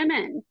those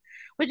women,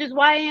 which is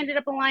why I ended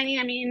up aligning.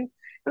 I mean,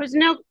 there's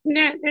no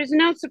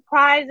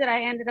surprise that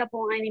I ended up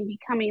aligning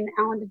becoming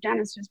Ellen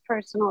DeGeneres'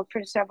 personal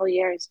for several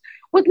years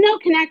with no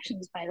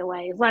connections, by the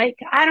way. Like,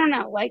 I don't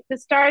know, like the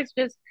stars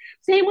just,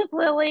 same with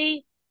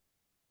Lily,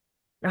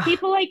 Ugh,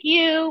 people like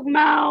you,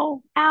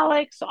 Mo,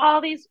 Alex, all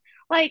these,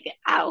 like,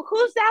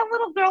 who's that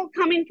little girl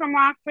coming from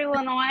Rockford,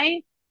 Illinois?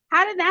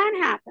 How did that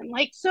happen?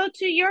 Like, so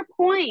to your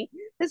point,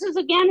 this is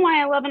again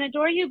why I love and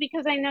adore you,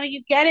 because I know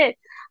you get it.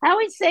 I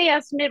always say,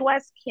 us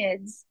Midwest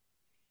kids,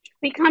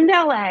 we come to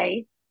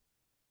LA,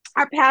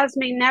 our paths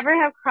may never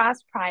have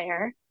crossed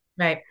prior,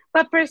 right.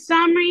 but for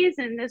some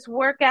reason, this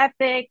work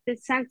ethic,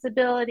 this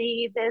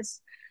sensibility,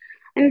 this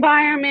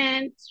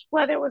environment,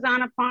 whether it was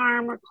on a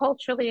farm or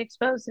culturally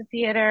exposed to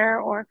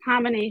theater or a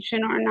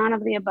combination or none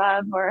of the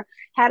above, or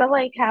had a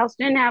lake house,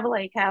 didn't have a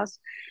lake house,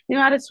 knew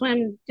how to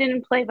swim,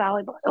 didn't play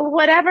volleyball,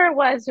 whatever it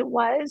was,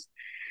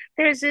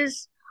 there's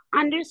this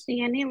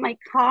understanding, like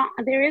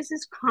there is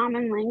this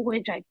common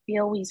language I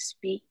feel we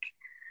speak.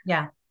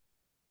 Yeah.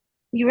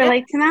 You Yeah.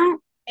 relate to that?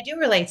 I do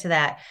relate to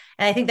that.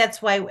 And I think that's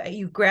why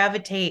you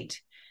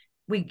gravitate.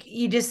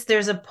 You just,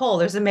 there's a pull,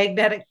 there's a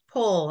magnetic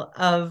pull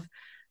of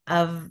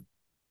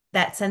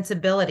that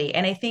sensibility.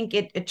 And I think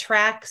it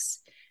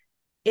attracts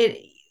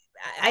it.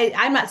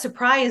 I'm not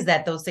surprised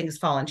that those things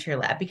fall into your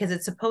lap because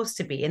it's supposed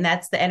to be. And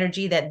that's the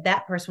energy that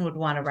that person would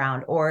want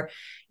around, or,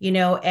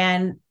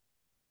 and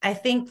I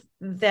think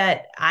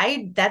that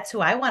that's who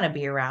I want to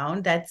be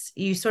around. That's,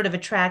 you sort of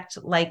attract,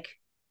 like,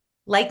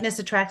 likeness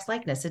attracts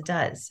likeness. It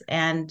does.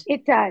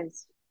 It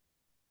does.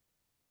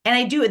 And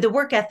I do, the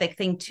work ethic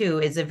thing too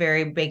is a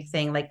very big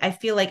thing. Like, I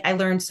feel like I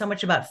learned so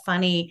much about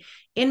funny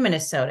in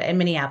Minnesota and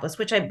Minneapolis,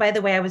 which, by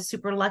the way, I was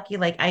super lucky.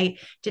 Like, I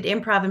did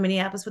improv in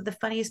Minneapolis with the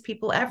funniest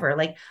people ever.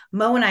 Like,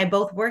 Mo and I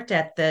both worked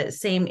at the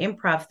same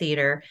improv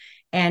theater,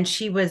 and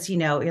she was,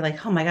 you're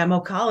like, oh my God,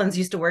 Mo Collins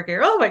used to work here.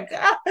 Oh my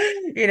God.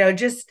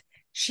 Just,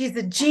 she's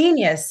a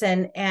genius.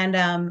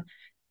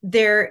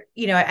 There,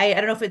 I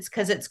don't know if it's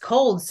because it's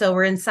cold, so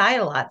we're inside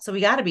a lot. So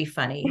we got to be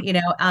funny,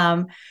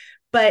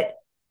 but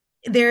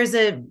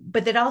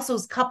but that also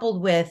is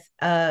coupled with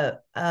a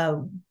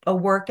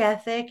work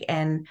ethic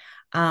and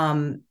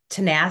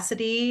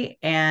tenacity.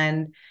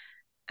 And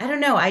I don't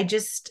know,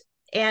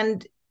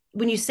 and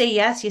when you say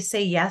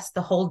yes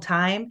the whole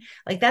time.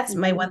 Like, that's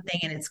my Mm-hmm. one thing,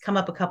 and it's come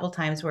up a couple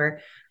times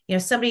where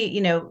somebody,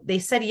 they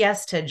said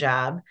yes to a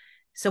job,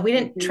 so we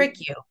didn't Mm-hmm. trick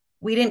you,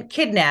 we didn't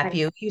kidnap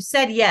Right. you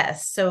said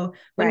yes. So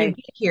when you Right.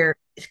 get here,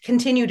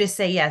 continue to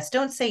say yes.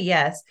 Don't say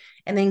yes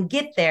and then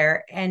get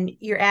there and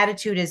your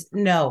attitude is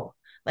no.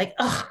 Like,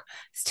 oh,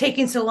 it's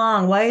taking so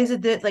long, why is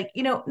it that, like,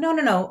 no, no,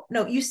 no,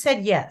 no, you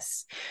said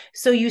yes.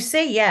 So you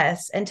say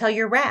yes until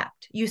you're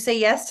wrapped, you say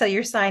yes till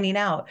you're signing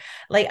out.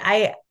 Like,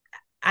 and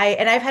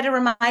I've had to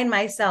remind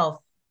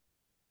myself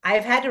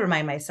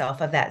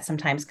of that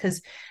sometimes,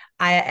 because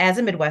as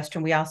a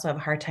Midwestern, we also have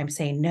a hard time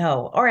saying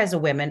no, or as a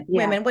Yeah.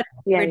 whatever,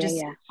 Yeah. we're Yeah. just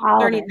Yeah. All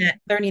of learning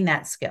it.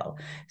 that skill.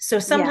 So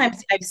Yeah.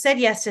 sometimes I've said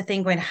yes to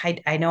things going,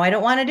 I know I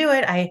don't want to do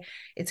it.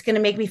 It's going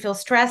to make me feel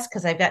stressed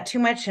because I've got too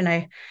much,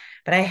 and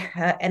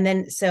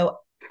then so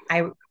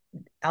I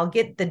I'll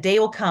get, the day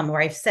will come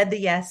where I've said the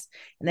yes,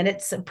 and then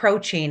it's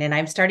approaching, and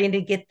I'm starting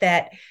to get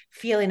that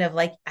feeling of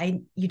like,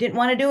 you didn't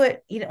want to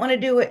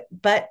do it,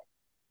 but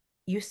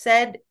you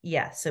said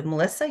yes. So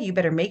Melissa, you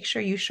better make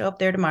sure you show up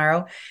there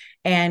tomorrow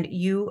and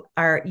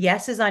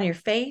yes is on your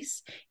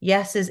face,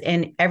 yes is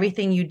in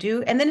everything you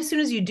do. And then as soon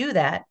as you do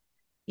that,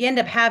 you end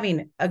up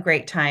having a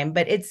great time.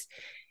 But it's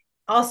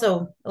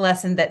also a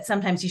lesson that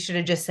sometimes you should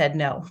have just said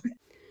no.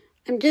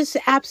 I'm just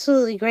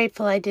absolutely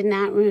grateful I did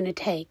not ruin a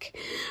take.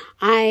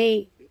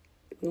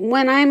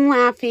 When I'm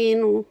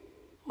laughing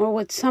or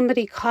what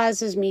somebody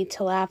causes me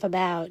to laugh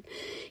about,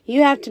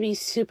 you have to be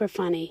super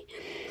funny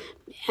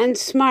and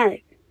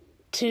smart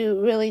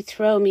to really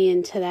throw me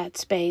into that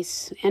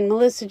space. And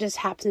Melissa just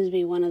happens to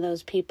be one of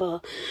those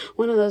people,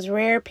 one of those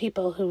rare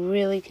people who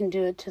really can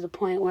do it to the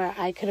point where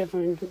I could have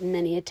earned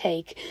many a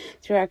take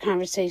through our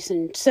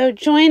conversation. So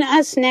join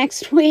us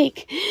next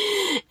week.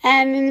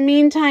 And in the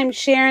meantime,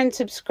 share and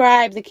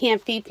subscribe the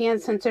Can't Feed the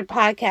Uncensored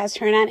podcast.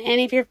 Turn on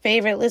any of your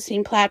favorite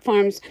listening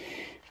platforms.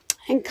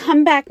 And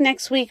come back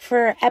next week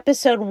for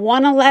episode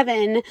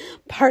 111,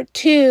 part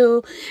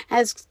 2,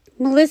 as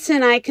Melissa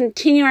and I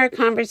continue our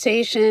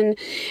conversation,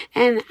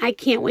 and I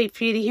can't wait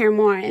for you to hear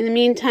more. In the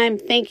meantime,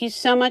 thank you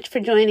so much for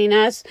joining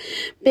us.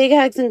 Big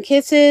hugs and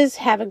kisses.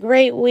 Have a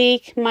great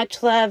week.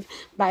 Much love.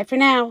 Bye for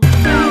now.